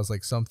marketing now is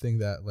like something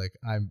that like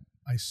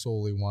I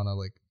solely want to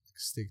like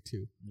stick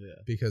to. Yeah,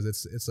 because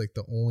it's like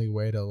the only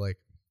way to like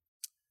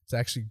to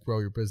actually grow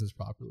your business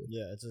properly.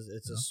 Yeah, it's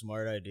a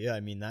smart idea. I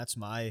mean, that's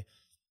my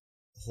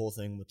whole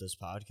thing with this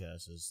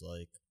podcast is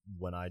like,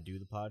 when I do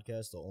the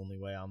podcast, the only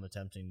way I'm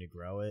attempting to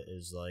grow it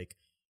is like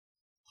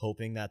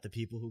hoping that the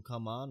people who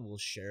come on will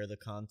share the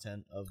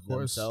content of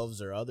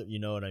themselves or other, you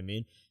know what I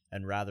mean?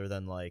 And rather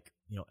than like,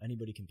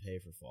 anybody can pay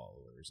for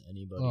followers,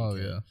 anybody can.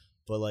 Yeah.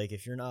 But like,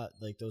 if you're not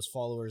like, those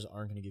followers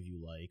aren't going to give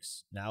you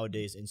likes.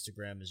 Nowadays,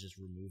 Instagram is just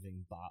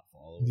removing bot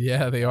followers.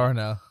 Yeah, they are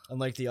now. And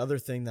like the other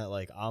thing that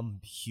like I'm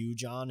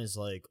huge on is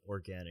like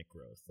organic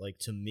growth. Like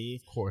to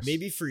me, of course,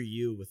 maybe for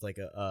you with like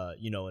a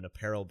an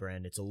apparel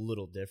brand, it's a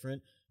little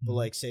different. But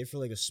like, say for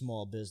like a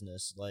small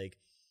business, like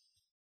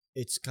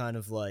it's kind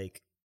of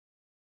like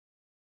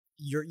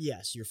your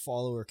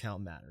follower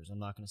count matters. I'm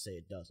not going to say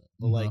it doesn't.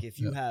 But like if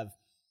you have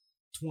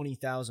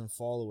 20,000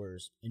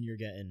 followers and you're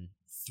getting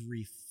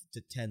 3 to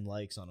 10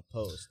 likes on a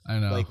post, I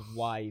know. Like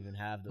why even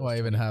have those? Why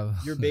even have?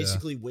 You're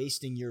basically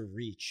wasting your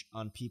reach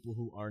on people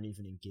who aren't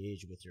even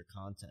engaged with your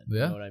content. You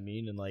know what I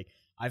mean? And like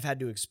I've had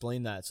to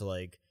explain that to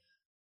like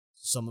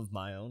some of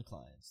my own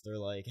clients. They're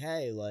like,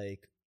 hey,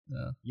 like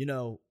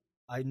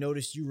I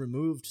noticed you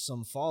removed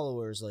some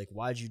followers. Like,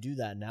 why'd you do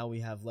that? Now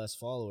we have less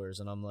followers.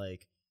 And I'm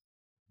like,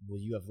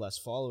 well, you have less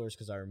followers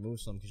because I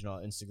removed some because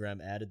Instagram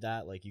added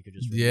that. Like, you could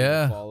just remove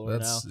a follower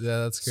now. Yeah,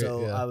 that's great.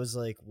 So I was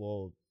like,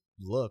 well,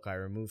 look, I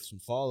removed some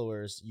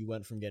followers. You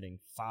went from getting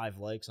 5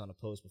 likes on a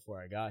post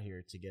before I got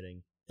here to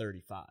getting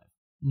 35.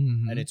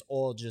 Mm-hmm. And it's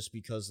all just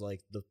because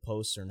like the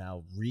posts are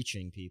now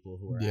reaching people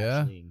who are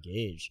actually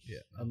engaged. Yeah.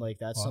 And like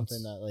that's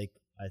something that like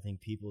I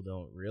think people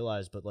don't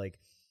realize. But like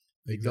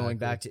going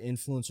back to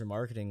influencer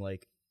marketing,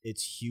 like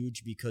it's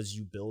huge because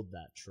you build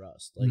that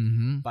trust. Like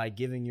by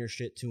giving your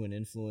shit to an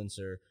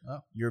influencer,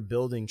 you're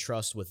building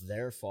trust with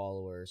their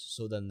followers.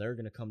 So then they're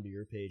going to come to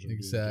your page and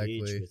be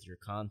engaged with your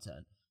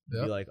content. Be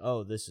like,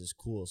 oh, this is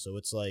cool. So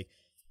it's like,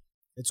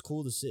 it's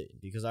cool to see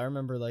because I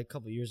remember like a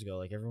couple of years ago,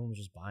 like everyone was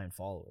just buying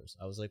followers.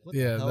 I was like, what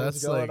the hell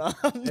is going on?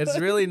 It's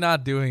really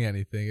not doing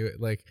anything.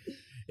 Like,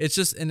 it's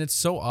just, and it's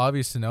so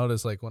obvious to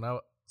notice. Like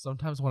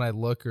sometimes when I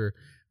look or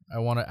I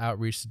want to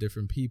outreach to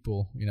different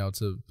people, you know,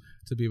 to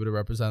be able to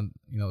represent,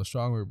 you know, the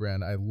Strongwear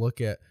brand, I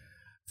look at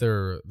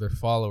their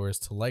followers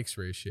to likes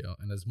ratio.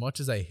 And as much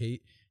as I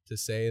hate to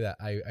say that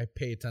I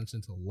pay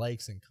attention to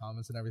likes and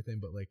comments and everything,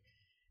 but like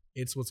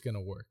it's what's going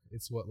to work.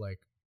 It's what, like,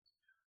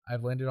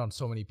 I've landed on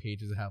so many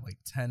pages that have like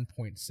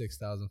 10.6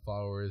 thousand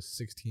followers,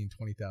 16,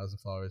 20,000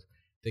 followers.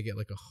 They get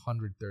like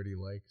 130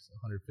 likes,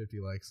 150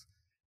 likes,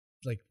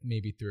 like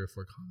maybe 3 or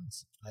 4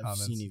 comments. I've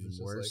seen even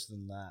worse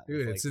than that.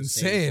 Dude, it's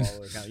insane.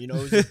 You know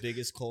who's the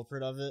biggest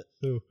culprit of it?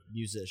 Who?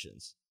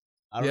 Musicians.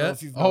 I don't know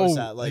if you've noticed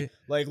that. Like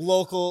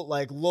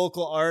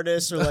local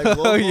artists or like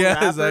local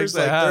rappers,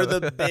 like they're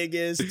the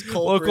biggest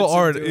culprits. Local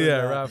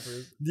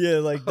rappers. Yeah,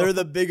 like they're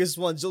the biggest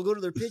ones. You'll go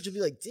to their page, you'll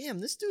be like, damn,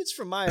 this dude's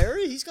from my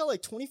area. He's got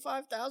like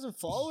 25,000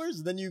 followers.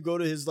 And then you go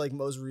to his like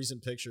most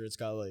recent picture, it's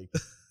got like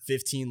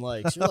 15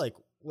 likes. You're like,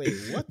 wait,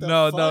 what the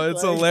fuck? No,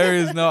 it's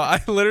hilarious. No,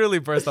 I literally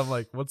burst. I'm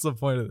like, what's the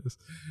point of this?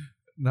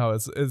 No,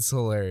 it's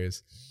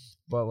hilarious.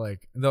 But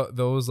like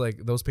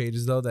those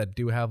pages though that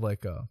do have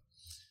like a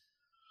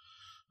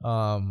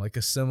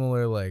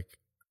similar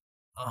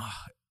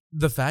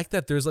the fact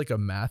that there's like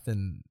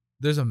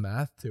there's a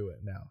math to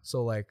it now.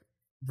 So like,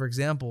 for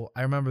example,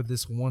 I remember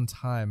this one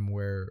time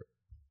where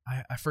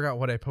I forgot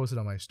what I posted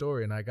on my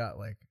story, and I got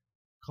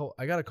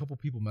a couple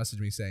people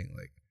message me saying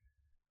like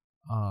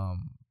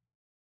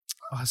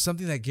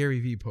something that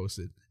Gary Vee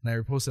posted, and I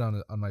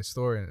reposted on my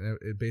story, and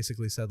it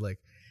basically said like,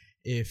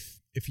 if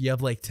you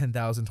have like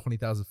 10,000,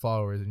 20,000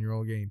 followers and you're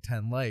only getting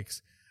 10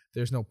 likes,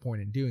 there's no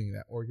point in doing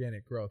that.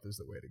 Organic growth is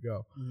the way to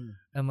go. Mm-hmm.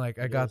 And like,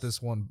 I got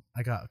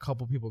a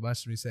couple people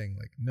messaging me saying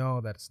like, no,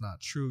 that's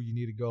not true. You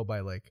need to go by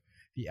like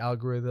the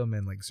algorithm,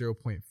 and like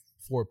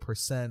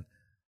 0.4%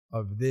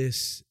 of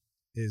this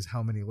is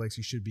how many likes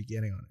you should be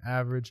getting on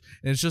average.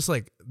 And it's just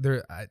like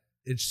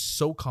it's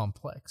so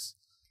complex.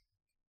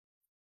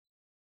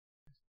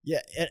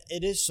 Yeah,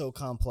 it is so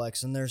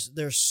complex, and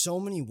there's so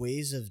many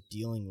ways of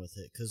dealing with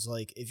it. Because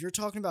like, if you're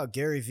talking about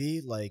Gary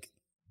Vee, like,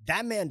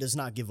 that man does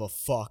not give a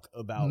fuck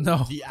about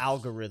the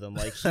algorithm.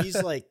 Like,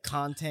 he's like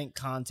content.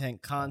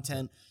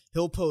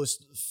 He'll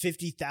post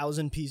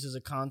 50,000 pieces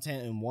of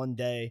content in one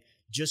day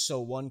just so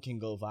one can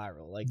go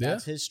viral. Like,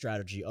 that's his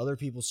strategy. Other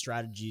people's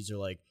strategies are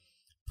like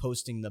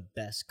posting the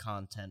best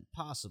content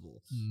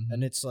possible. Mm-hmm.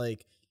 And it's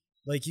like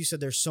you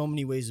said, there's so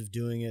many ways of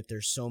doing it.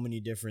 There's so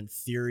many different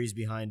theories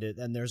behind it.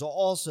 And there's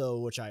also,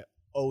 which I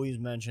always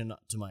mention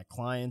to my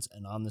clients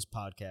and on this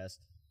podcast,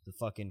 the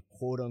fucking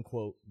quote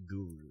unquote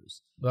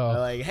gurus. They're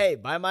like, hey,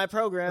 buy my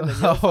program and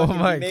you'll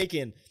be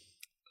making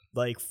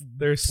like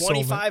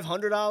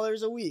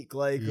 $2,500 a week.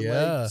 Like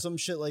some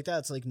shit like that.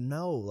 It's like,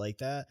 no, like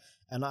that.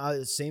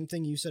 And same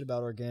thing you said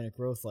about organic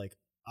growth. Like,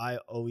 I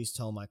always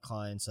tell my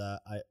clients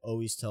that, I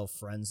always tell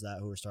friends that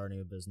who are starting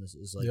a business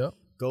is like,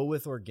 go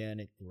with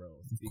organic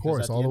growth. Of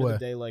course, at the end of the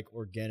day, like,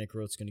 organic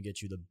growth is going to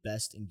get you the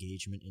best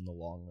engagement in the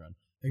long run.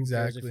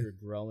 Exactly. If you're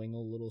growing a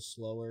little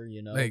slower,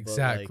 you know.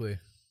 Exactly. But, like,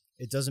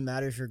 it doesn't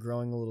matter if you're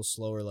growing a little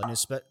slower, like,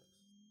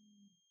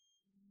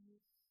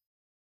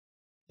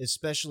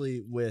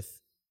 especially with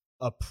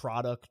a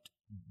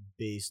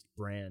product-based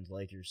brand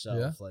like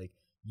yourself. Like,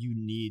 you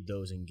need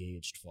those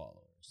engaged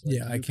followers.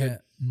 Like, I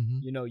can't.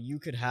 You know, you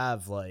could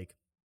have like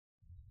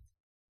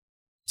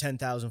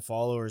 10,000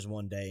 followers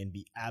one day and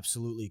be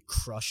absolutely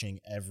crushing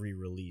every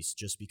release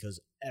just because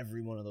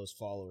every one of those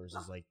followers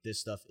is like, this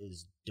stuff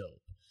is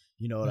dope.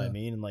 You know what I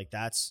mean? And like,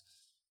 that's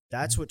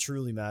what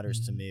truly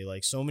matters to me.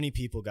 Like, so many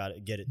people get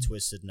it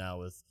twisted now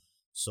with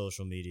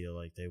social media.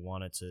 Like, they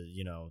want it to,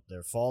 you know,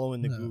 they're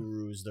following the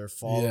gurus, they're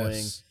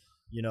following,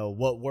 you know,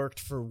 what worked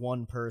for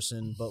one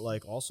person, but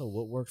like, also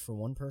what worked for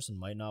one person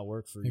might not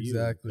work for you,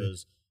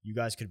 because you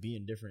guys could be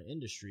in different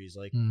industries.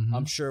 Like,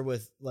 I'm sure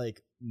with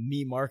like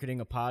me marketing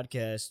a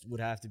podcast would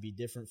have to be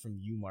different from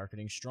you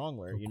marketing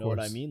Strongwear. You know what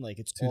I mean? Like,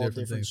 it's all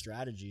different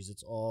strategies.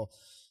 It's all,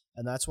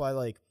 and that's why,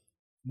 like,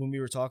 when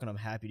we were talking, I'm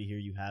happy to hear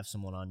you have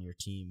someone on your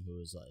team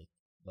who is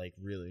like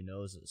really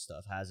knows this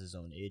stuff, has his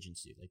own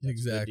agency. Like,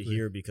 that's good to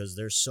hear, because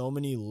there's so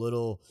many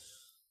little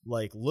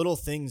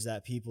things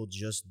that people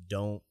just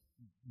don't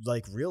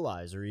like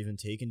realize or even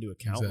take into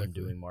account when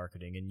doing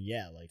marketing. And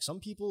like, some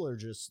people are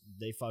just,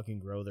 they fucking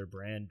grow their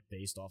brand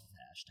based off of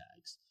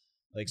hashtags.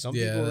 Like, some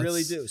people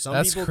really do.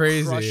 Some people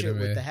crush it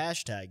with the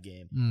hashtag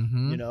game,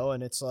 you know,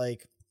 and it's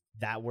like,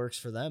 that works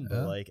for them.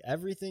 But like,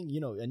 everything, you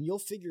know, and you'll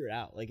figure it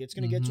out. Like, it's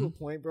going to get to a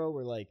point, bro,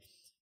 where like,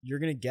 you're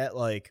going to get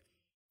like,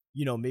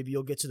 you know, maybe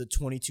you'll get to the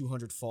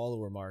 2,200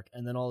 follower mark,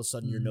 and then all of a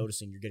sudden you're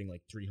noticing you're getting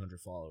like 300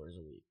 followers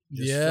a week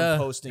just from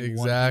posting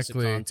one piece of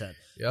content.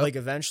 Like,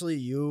 eventually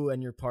you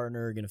and your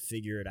partner are going to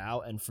figure it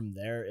out, and from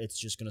there it's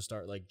just going to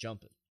start like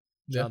jumping.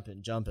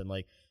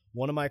 Like,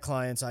 one of my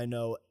clients I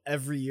know,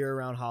 every year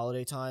around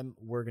holiday time,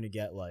 we're going to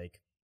get like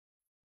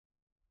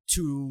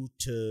 200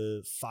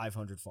 to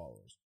 500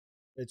 followers.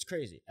 It's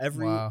crazy.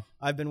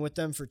 I've been with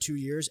them for 2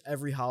 years.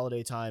 Every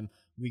holiday time,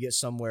 we get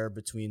somewhere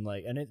between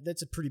like, and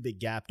that's a pretty big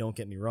gap, don't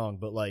get me wrong,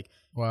 but like,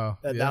 wow,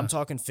 I'm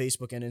talking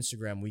Facebook and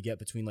Instagram, we get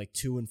between like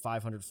 200 and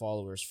 500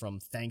 followers from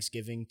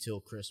Thanksgiving till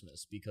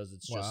Christmas, because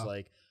it's just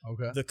like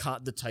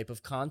the type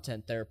of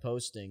content they're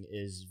posting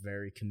is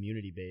very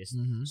community based.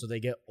 So they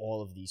get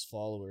all of these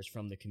followers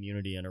from the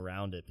community and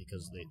around it,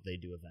 because they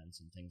do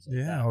events and things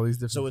like that. All these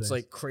different so it's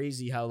things. like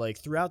crazy how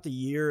like throughout the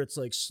year it's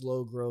like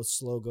slow growth,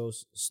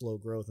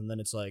 and then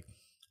it's like,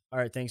 all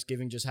right,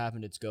 Thanksgiving just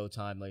happened, it's go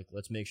time. Like,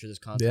 let's make sure this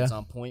content's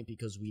on point,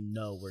 because we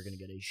know we're going to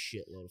get a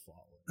shitload of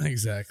followers.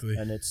 Exactly.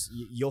 And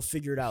you'll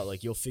figure it out.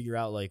 Like, you'll figure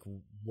out like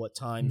what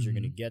times you're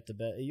going to get the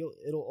best.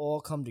 It'll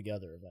all come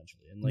together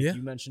eventually. And like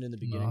you mentioned in the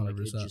beginning, like,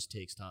 it just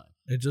takes time.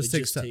 It just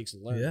takes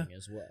learning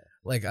as well.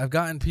 Like, I've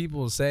gotten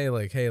people say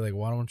like, hey, like,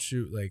 why don't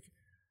you like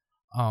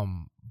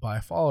buy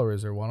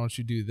followers, or why don't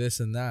you do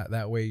this and that?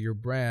 That way your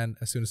brand,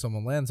 as soon as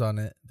someone lands on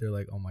it, they're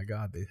like, oh my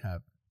God, they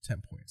have 10.6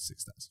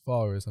 thousand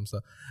followers.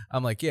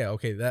 I'm like, yeah,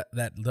 okay,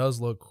 that does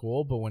look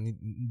cool, but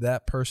when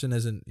that person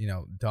isn't,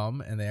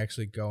 dumb, and they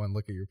actually go and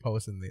look at your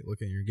post and they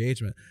look at your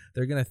engagement,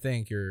 they're gonna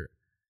think you're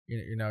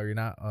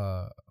not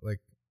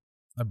like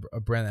a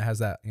brand that has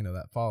that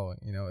that following.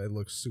 It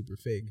looks super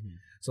fake.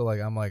 So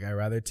like, I'm like, I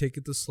rather take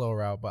it the slow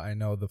route, but I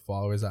know the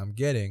followers I'm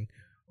getting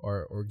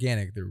are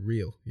organic, they're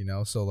real.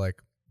 So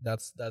like,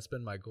 that's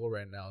been my goal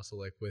right now. So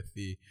like with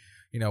the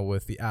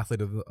with the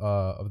athlete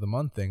of the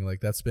month thing,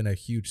 like that's been a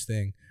huge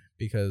thing,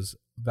 because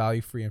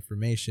value-free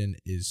information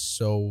is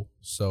so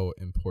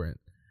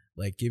important.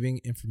 Like, giving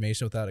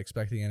information without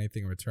expecting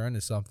anything in return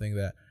is something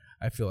that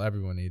I feel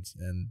everyone needs,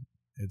 and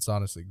it's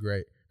honestly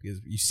great, because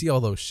you see all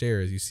those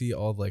shares, you see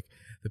all like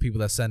the people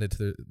that send it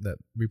to that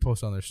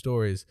repost on their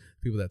stories,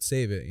 people that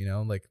save it,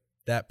 like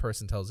that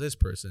person tells this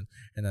person,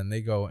 and then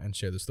they go and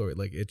share the story.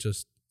 Like, it's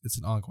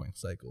an ongoing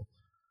cycle.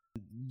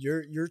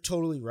 You're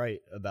totally right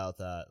about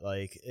that.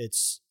 Like,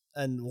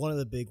 and one of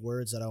the big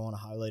words that I want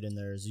to highlight in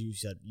there is you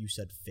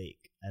said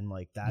fake, and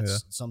like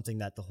that's something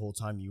that the whole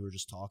time you were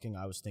just talking,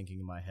 I was thinking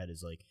in my head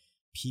is like,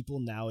 people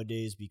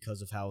nowadays,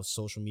 because of how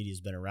social media has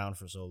been around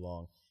for so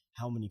long,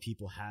 how many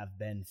people have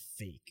been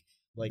fake.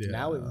 Like,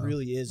 now it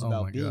really is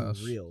about being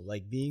real,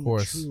 like being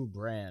a true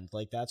brand.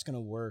 Like, that's gonna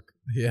work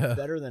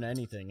better than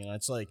anything, and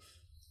it's like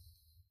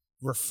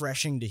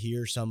refreshing to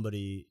hear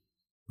somebody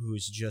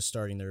who's just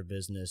starting their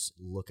business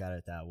look at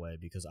it that way,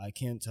 because I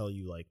can't tell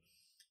you, like,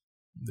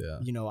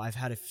 I've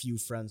had a few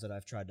friends that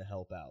I've tried to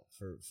help out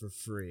for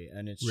free,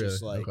 and it's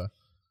just like,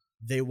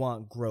 they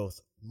want growth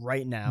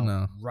right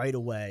now, right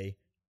away.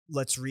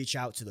 Let's reach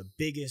out to the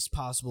biggest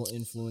possible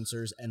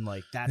influencers, and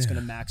like, that's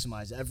going to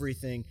maximize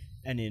everything,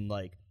 and in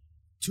like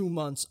 2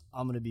 months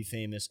I'm going to be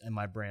famous and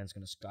my brand's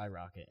going to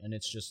skyrocket. And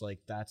it's just like,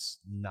 that's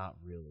not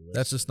realistic.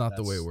 That's just not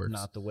the way it works.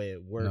 Not the way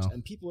it works. No.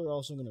 And people are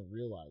also going to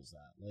realize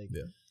that. Like,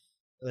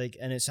 like,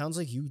 and it sounds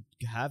like you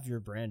have your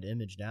brand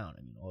image down.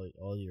 I mean,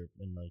 all your,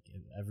 and like,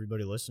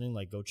 everybody listening,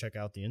 like, go check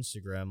out the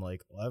Instagram,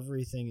 like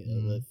everything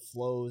that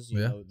flows, you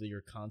know, your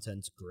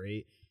content's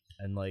great.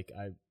 And like,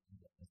 I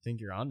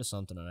think you're onto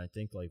something. And I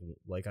think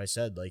like I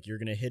said, like, you're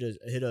going to hit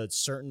a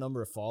certain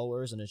number of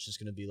followers, and it's just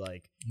going to be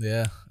like,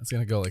 it's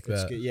going to go like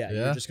that.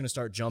 You're just going to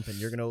start jumping.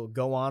 You're going to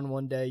go on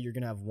one day, you're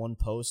going to have one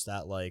post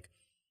that like,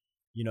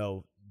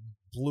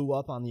 blew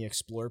up on the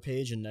explore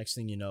page. And next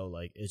thing you know,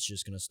 like, it's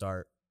just going to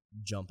start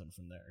jumping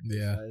from there.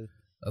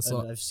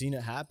 I've seen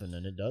it happen,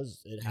 and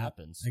it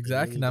happens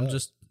exactly.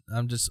 Really,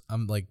 and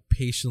I'm like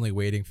patiently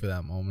waiting for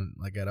that moment.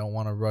 Like, I don't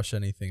want to rush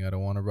anything. I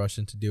don't want to rush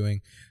into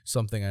doing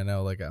something I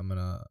know like I'm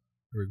gonna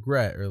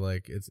regret, or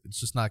like it's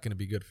just not gonna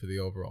be good for the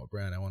overall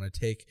brand. I want to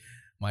take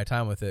my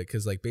time with it,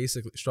 because like,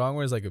 basically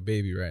Strongwear is like a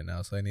baby right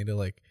now, so I need to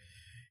like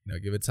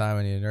give it time.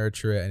 I need to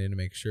nurture it. I need to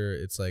make sure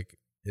it's like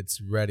it's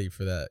ready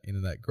for that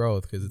that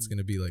growth, because it's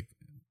gonna be like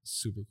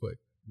super quick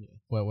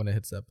when it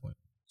hits that point.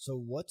 So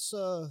what's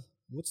the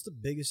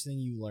biggest thing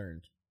you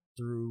learned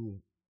through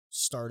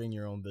starting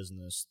your own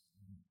business?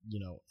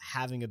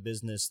 Having a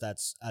business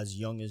that's as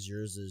young as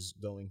yours is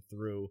going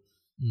through,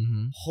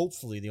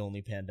 hopefully the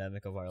only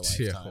pandemic of our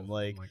lifetime.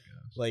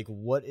 Like,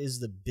 what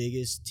is the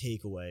biggest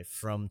takeaway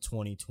from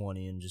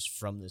 2020 and just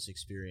from this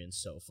experience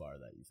so far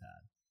that you've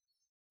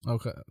had?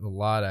 Okay, a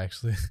lot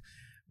actually.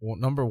 Well,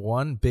 number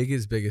one,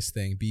 biggest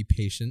thing: be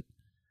patient.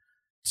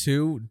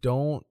 2,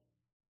 don't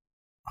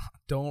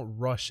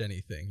rush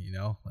anything,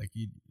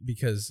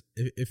 because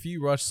if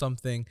you rush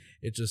something,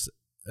 it just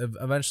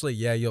eventually,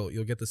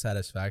 you'll get the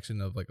satisfaction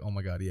of like, oh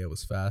my God, it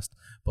was fast,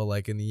 but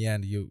like in the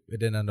end, it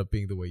didn't end up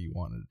being the way you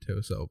wanted it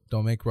to. So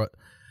don't make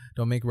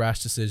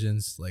rash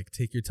decisions. Like,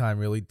 take your time,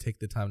 really take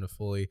the time to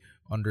fully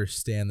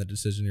understand the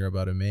decision you're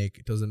about to make.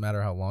 It doesn't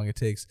matter how long it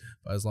takes,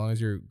 but as long as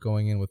you're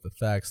going in with the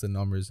facts, the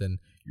numbers, and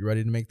you're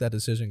ready to make that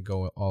decision,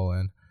 go all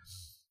in.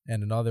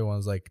 And another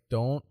one's like,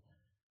 don't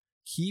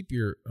keep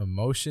your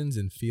emotions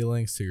and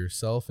feelings to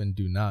yourself, and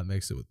do not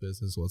mix it with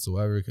business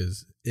whatsoever,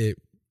 because it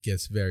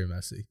gets very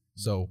messy.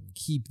 So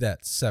keep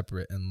that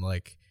separate. And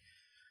like,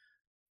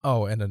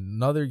 and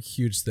another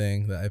huge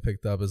thing that I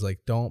picked up is like,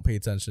 don't pay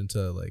attention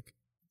to like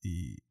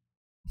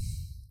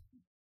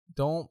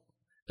don't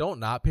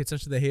not pay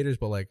attention to the haters,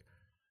 but like,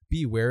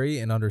 be wary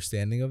and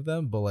understanding of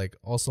them, but like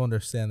also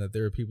understand that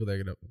there are people that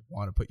are gonna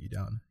want to put you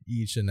down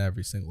each and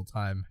every single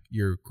time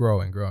you're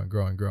growing.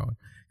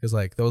 Because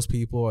like those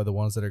people are the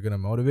ones that are gonna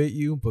motivate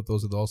you, but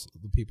those are also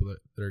the people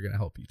that are gonna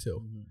help you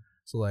too. Mm-hmm.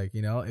 So like,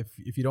 you know,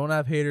 if you don't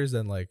have haters,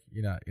 then like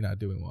you're not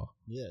doing well.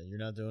 Yeah, you're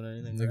not doing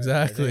anything.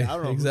 Exactly. Right. I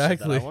don't know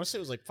exactly. Who said that. I want to say it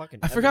was like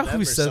fucking. I forgot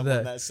who said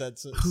that.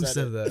 Who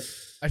said that?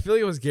 I feel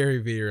like it was Gary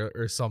Vee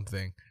or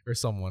something or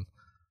someone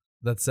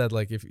that said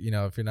like if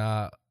you're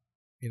not.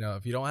 You know,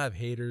 if you don't have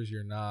haters,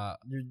 you're not.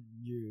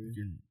 You're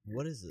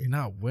what is it? You're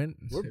not win.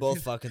 We're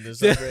both fucking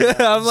this up right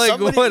now. I'm like,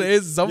 what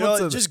is? Someone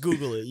said, just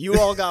Google it. You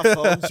all got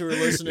phones who are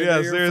listening. Yeah,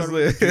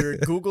 seriously.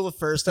 Google the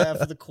first half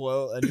of the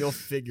quote, and you'll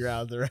figure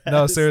out the rest.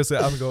 No, seriously,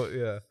 I'm going.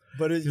 Yeah,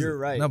 but you're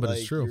right. No, but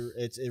it's true.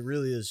 It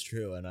really is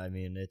true, and I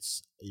mean,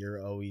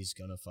 you're always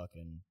gonna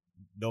fucking,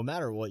 no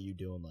matter what you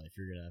do in life,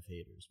 you're gonna have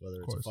haters.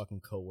 Whether it's a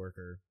fucking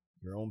coworker,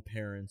 your own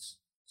parents.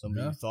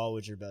 Somebody you thought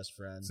was your best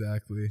friend.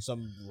 Exactly.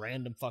 Some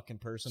random fucking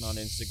person on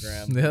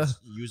Instagram. Yeah.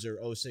 User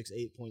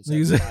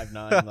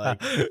 068.759.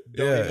 Like,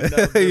 yeah. Even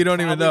know. You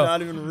don't even know.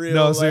 Not even real.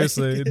 No,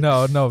 seriously.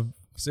 No,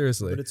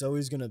 seriously. But it's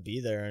always going to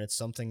be there. And it's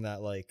something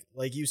that, like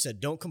you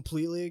said, don't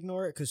completely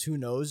ignore it. Because who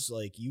knows?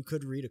 Like, you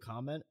could read a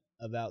comment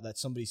about that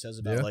somebody says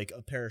about, like,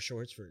 a pair of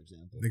shorts, for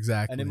example.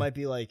 Exactly. And it might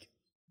be like,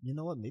 you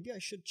know what? Maybe I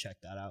should check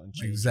that out and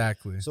change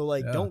exactly. it. So,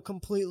 like, don't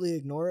completely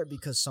ignore it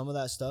because some of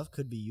that stuff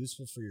could be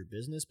useful for your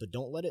business, but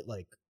don't let it,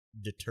 like,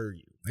 deter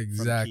you.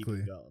 Exactly. From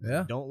keeping going.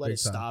 Yeah. Don't let it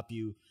stop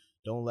you.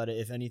 Don't let it,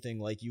 if anything,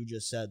 like you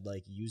just said,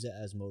 like, use it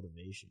as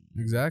motivation.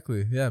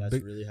 Exactly. Yeah.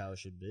 That's really how it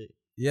should be.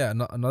 Yeah.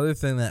 Another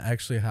thing that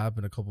actually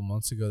happened a couple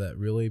months ago that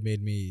really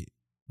made me,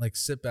 like,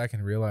 sit back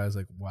and realize,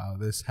 like, wow,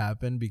 this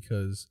happened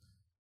because,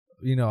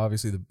 you know,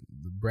 obviously the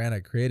brand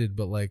I created,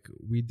 but, like,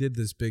 we did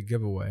this big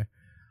giveaway.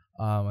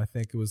 I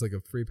think it was like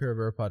a free pair of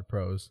AirPod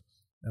Pros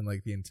and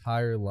like the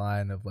entire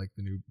line of like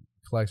the new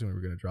collection we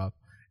were going to drop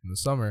in the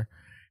summer.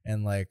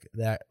 And like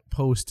that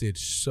posted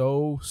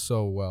so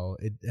well.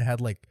 It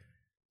had like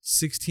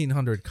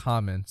 1,600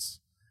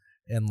 comments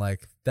and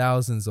like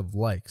thousands of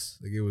likes.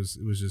 Like it was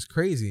just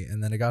crazy.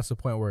 And then it got to the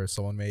point where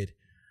someone made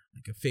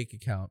like a fake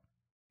account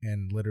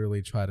and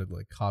literally tried to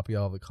like copy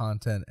all the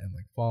content and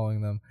like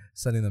following them,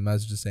 sending them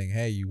messages saying,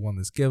 hey, you won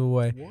this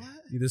giveaway. What?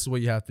 This is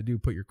what you have to do.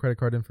 Put your credit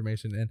card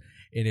information in.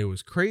 And it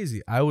was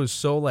crazy. I was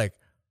so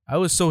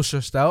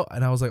stressed out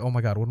and I was like, oh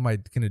my God, what am I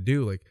going to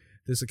do? Like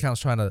this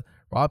account's trying to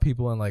rob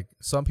people. And like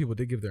some people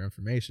did give their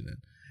information in.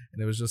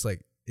 And it was just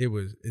like,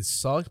 it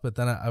sucked. But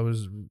then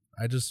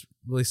I just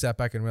really sat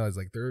back and realized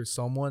like there's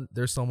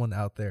someone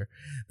out there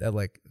that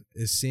like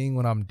is seeing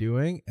what I'm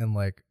doing and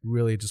like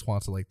really just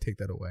wants to like take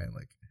that away and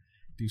like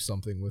do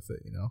something with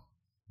it, you know?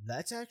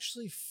 That's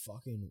actually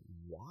fucking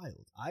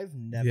wild. I've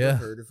never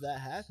heard of that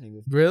happening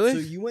before. Really? So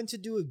you went to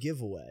do a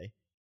giveaway.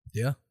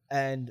 Yeah.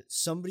 And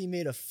somebody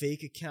made a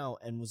fake account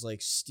and was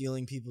like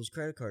stealing people's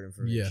credit card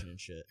information and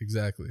shit.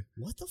 Exactly.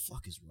 What the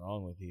fuck is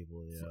wrong with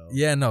people, yo?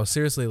 Yeah, no,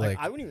 seriously, like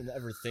I wouldn't even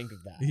ever think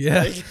of that.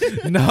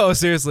 Yeah. No,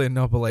 seriously,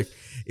 no, but like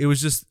it was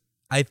just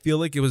I feel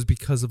like it was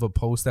because of a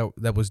post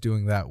that was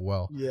doing that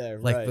well. Yeah,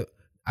 like right.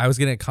 I was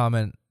getting a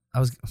comment. I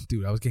was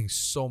getting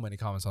so many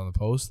comments on the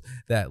post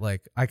that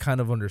like I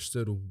kind of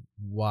understood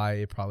why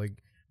it probably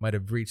might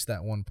have reached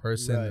that one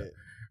person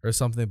or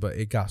something, but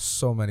it got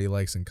so many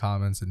likes and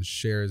comments and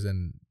shares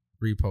and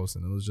reposts,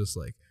 and it was just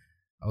like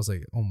I was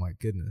like, oh my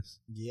goodness.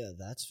 Yeah,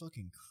 that's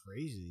fucking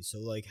crazy. So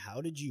like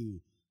how did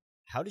you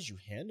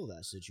handle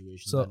that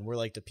situation then? Were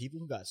like the people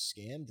who got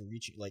scammed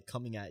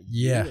coming at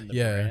you and the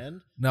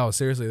brand? No,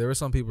 seriously, there were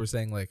some people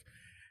saying like,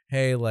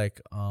 hey, like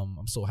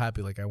I'm so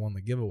happy like I won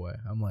the giveaway.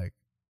 I'm like,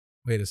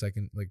 wait a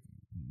second, like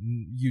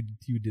you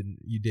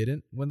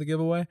didn't win the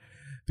giveaway,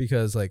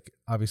 because like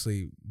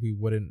obviously we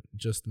wouldn't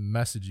just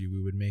message you,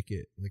 we would make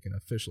it like an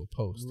official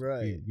post,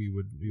 right? We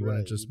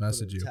wouldn't just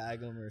message you,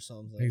 tag them or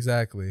something,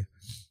 exactly,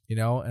 you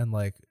know. And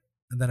like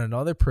and then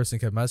another person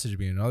kept messaging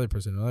me, another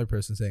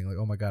person saying like,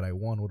 oh my God, I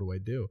won, what do I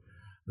do?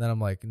 And then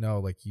I'm like, no,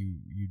 like you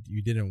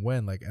didn't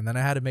win. Like, and then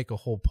I had to make a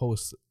whole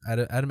post. I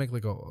had to make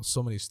like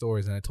so many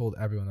stories, and I told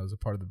everyone that was a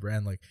part of the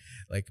brand, like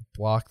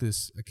block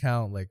this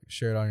account, like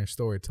share it on your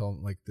story, tell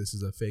them like this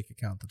is a fake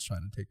account that's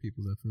trying to take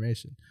people's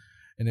information.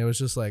 And it was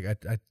just like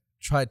I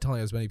tried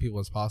telling as many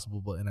people as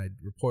possible, and I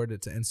reported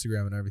it to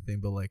Instagram and everything.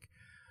 But like,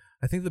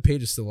 I think the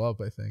page is still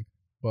up, I think.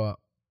 But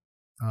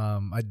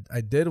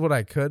I did what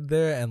I could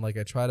there, and like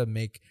I try to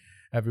make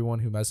everyone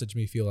who messaged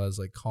me feel as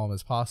like calm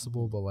as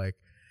possible. But like,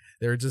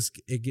 it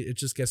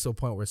just gets to a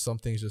point where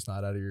something's just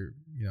not out of your,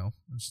 you know,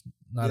 it's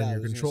not in your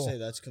control. Say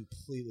that's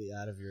completely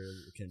out of your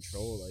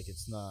control. Like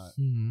it's not.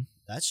 Mm-hmm.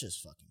 That's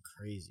just fucking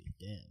crazy.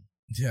 Damn.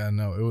 Yeah,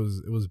 no, it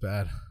was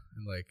bad,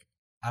 and like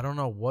I don't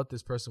know what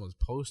this person was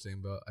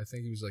posting, but I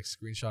think he was like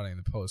screenshotting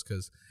the post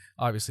because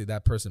obviously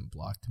that person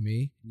blocked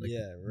me. Like,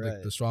 yeah,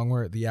 right.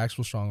 Like the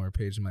actual Strongwear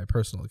page in my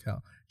personal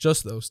account,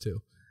 just those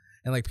two,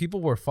 and like people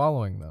were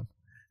following them,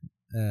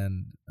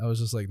 and I was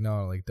just like,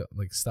 no,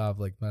 like stop,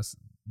 like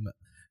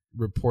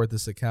report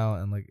this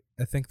account. And like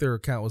I think their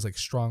account was like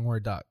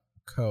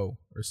strongwear.co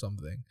or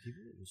something.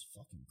 People was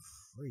fucking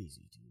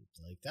crazy,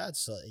 dude. Like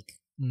that's like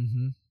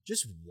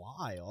just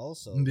why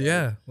also.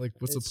 Like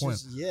what's the point?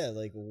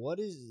 Like what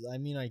is? I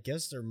mean, I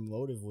guess their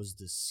motive was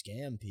to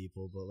scam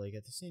people, but like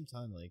at the same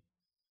time, like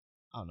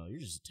I don't know, you're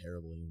just a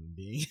terrible human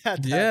being.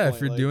 At that point.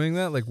 If you're doing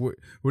that, like what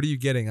are you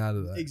getting out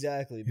of that?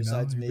 Exactly.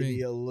 Besides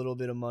maybe a little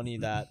bit of money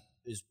that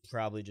is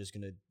probably just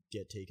gonna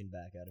get taken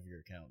back out of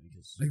your account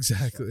because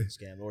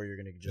scam, or you're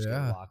gonna just get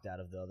locked out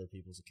of the other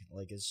people's account.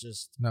 Like it's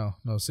just no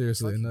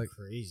seriously, and like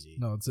crazy.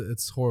 No,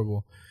 it's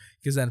horrible.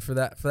 Because then for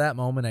that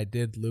moment, I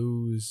think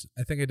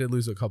I did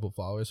lose a couple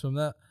followers from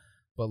that,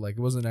 but like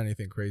it wasn't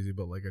anything crazy.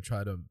 But like I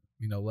tried to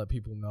let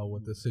people know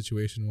what the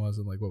situation was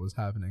and like what was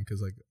happening,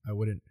 because like I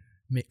wouldn't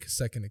make a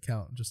second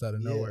account just out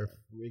of nowhere.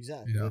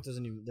 Exactly. That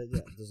doesn't even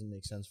doesn't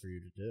make sense for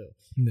you to do.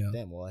 No.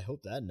 Damn. Well, I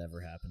hope that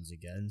never happens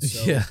again.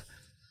 So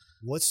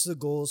what's the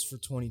goals for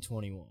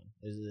 2021?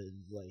 Is it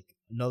like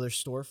another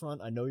storefront?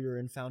 I know you're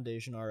in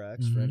Foundation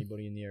RX. For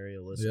anybody in the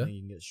area listening,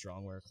 you can get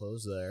Strongwear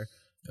clothes there.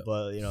 Yep.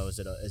 But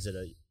is it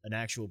an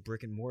actual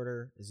brick and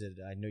mortar? Is it?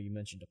 I know you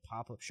mentioned a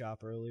pop-up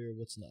shop earlier.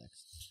 What's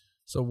next?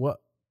 So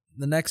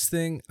the next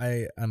thing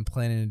I'm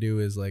planning to do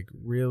is like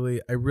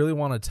I really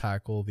want to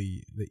tackle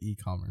the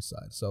e-commerce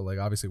side. So like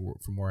obviously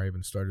from where I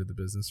even started the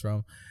business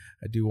from,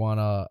 I do want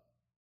to.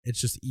 It's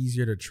just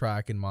easier to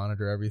track and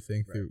monitor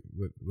everything through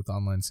with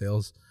online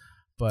sales.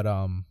 But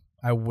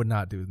I would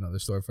not do another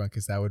storefront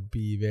because that would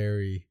be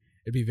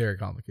it'd be very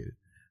complicated.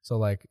 So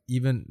like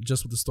even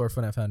just with the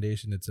storefront at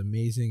Foundation, it's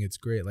amazing. It's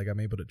great. Like I'm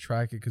able to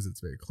track it because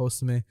it's very close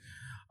to me.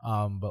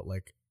 But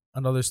like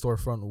another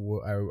storefront,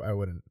 I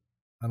wouldn't.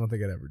 I don't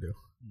think I'd ever do.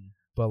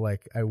 But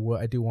like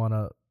I do want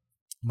to.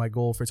 My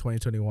goal for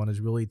 2021 is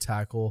really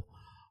tackle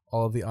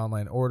all of the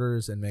online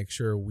orders and make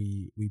sure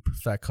we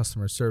perfect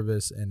customer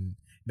service and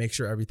make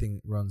sure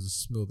everything runs as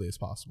smoothly as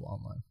possible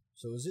online.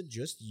 So is it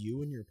just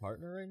you and your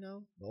partner right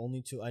now? The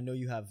only two? I know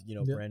you have,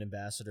 brand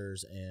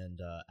ambassadors and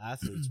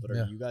athletes, but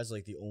are you guys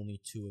like the only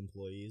two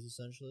employees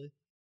essentially?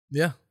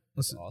 Yeah.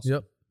 That's awesome.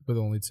 Yep. We're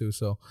the only two.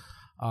 So,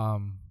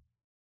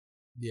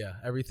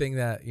 everything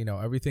that,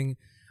 everything,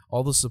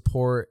 all the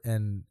support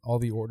and all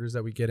the orders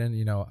that we get in,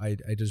 I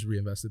just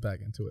reinvest it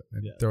back into it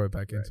and throw it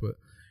back into it.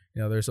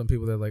 There's some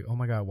people that are like, oh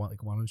my God, why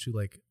don't you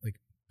like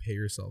pay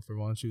yourself, or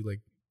why don't you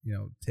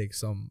take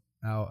some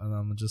out? And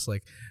I'm just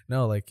like,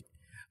 no, like,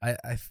 I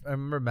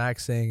remember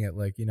Max saying it,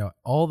 like,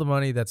 all the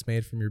money that's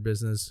made from your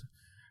business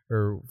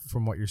or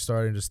from what you're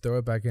starting, just throw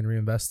it back in,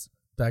 reinvest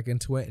back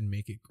into it and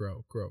make it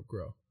grow.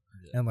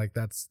 Yeah. And like,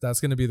 that's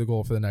going to be the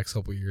goal for the next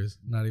couple of years.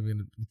 Not even going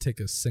to take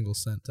a single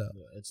cent out.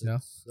 Yeah,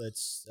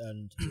 it's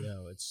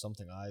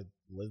something I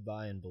live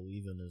by and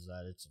believe in, is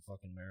that it's a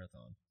fucking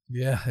marathon.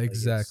 Yeah, like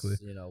exactly.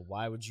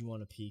 Why would you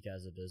want to peak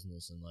as a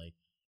business in like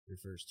your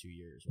first 2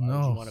 years? Why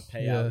would you want to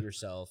pay out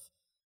yourself?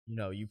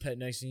 You pay,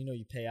 next thing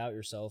you pay out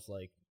yourself,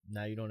 like,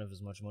 now you don't have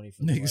as much money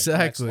for the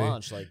next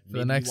launch. Like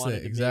the next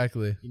thing,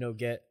 exactly.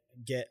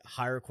 Get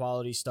higher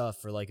quality stuff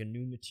for like a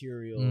new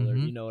material, or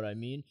you know what I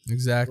mean?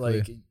 Exactly.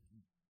 Like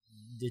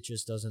it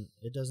just doesn't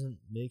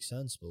make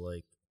sense. But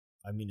like,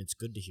 I mean, it's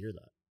good to hear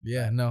that.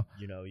 Yeah. No.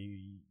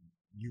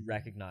 You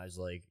recognize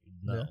like,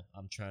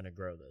 I'm trying to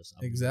grow this.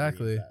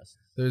 Exactly.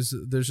 There's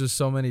just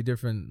so many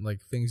different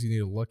like things you need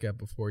to look at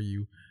before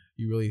you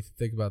really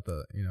think about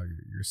the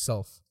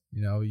yourself.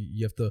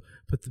 You have to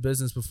put the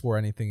business before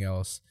anything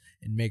else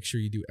and make sure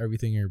you do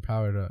everything in your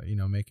power to,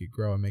 make it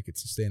grow and make it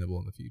sustainable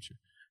in the future.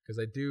 Because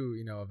I do,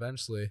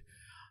 eventually,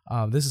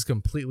 this is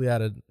completely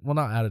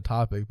not out of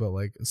topic, but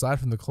like aside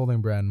from the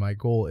clothing brand, my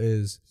goal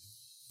is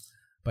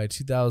by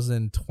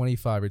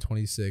 2025 or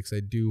 26, I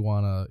do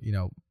want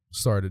to,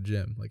 start a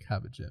gym, like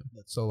have a gym.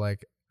 So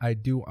like I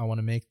want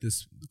to make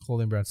this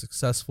clothing brand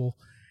successful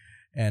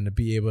and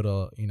be able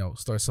to,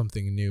 start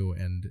something new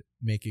and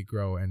make it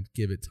grow and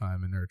give it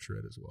time and nurture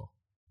it as well.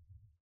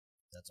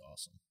 That's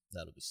awesome.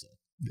 That'll be sick.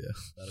 Yeah.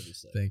 That'll be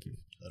sick. Thank you.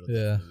 That'll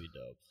definitely be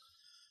dope.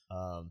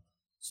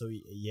 So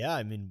yeah,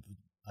 I mean,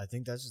 I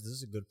think this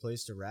is a good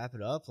place to wrap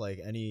it up. Like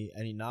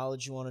any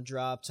knowledge you want to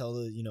drop,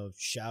 tell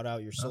shout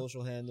out your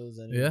social handles,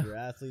 any of your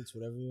athletes,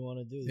 whatever you want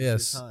to do.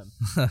 This is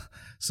your time.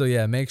 So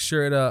yeah, make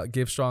sure to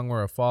give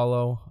Strongwear a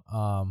follow.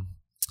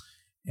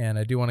 And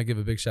I do want to give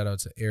a big shout out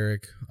to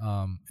Eric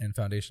and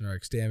Foundation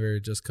RX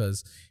Danbury, just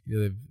because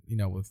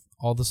with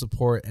all the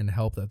support and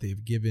help that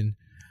they've given,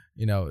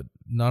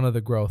 none of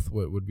the growth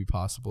would be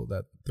possible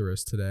that there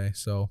is today.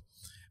 So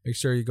make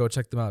sure you go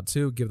check them out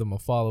too. Give them a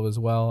follow as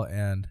well.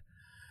 And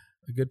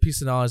a good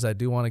piece of knowledge I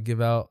do want to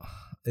give out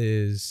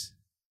is,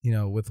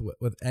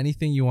 with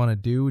anything you want to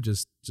do,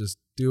 just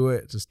do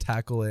it, just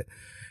tackle it.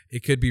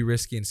 It could be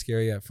risky and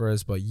scary at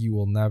first, but you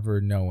will never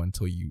know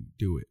until you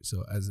do it.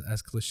 So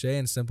as cliche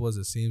and simple as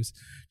it seems,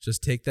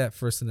 just take that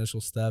first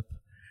initial step,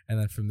 and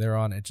then from there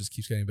on, it just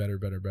keeps getting better,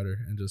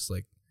 and just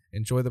like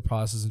enjoy the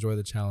process, enjoy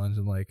the challenge,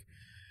 and like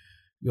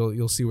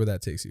you'll see where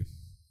that takes you.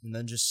 And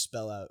then just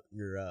spell out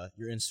your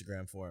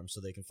Instagram for them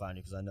so they can find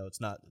you, because I know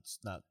it's not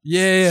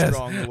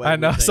strong the way I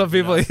know some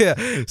people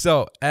know?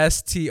 So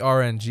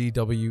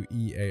STRNGWEAR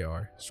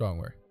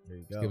Strongwear. There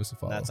you go. Just give us a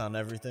follow. That's on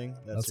everything.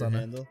 That's your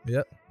handle.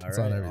 Yep. All right.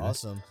 On everything.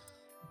 Awesome.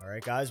 All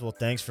right, guys. Well,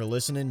 thanks for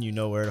listening. You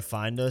know where to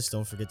find us.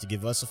 Don't forget to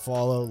give us a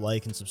follow,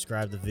 like, and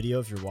subscribe to the video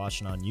if you're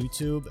watching on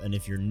YouTube. And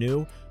if you're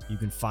new, you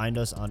can find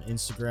us on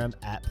Instagram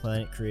at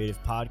Planet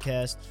Creative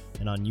Podcast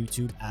and on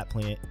YouTube at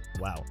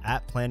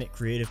Planet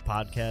Creative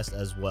Podcast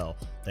as well.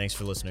 Thanks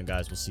for listening,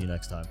 guys. We'll see you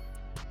next time.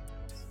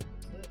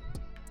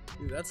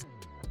 Dude, that's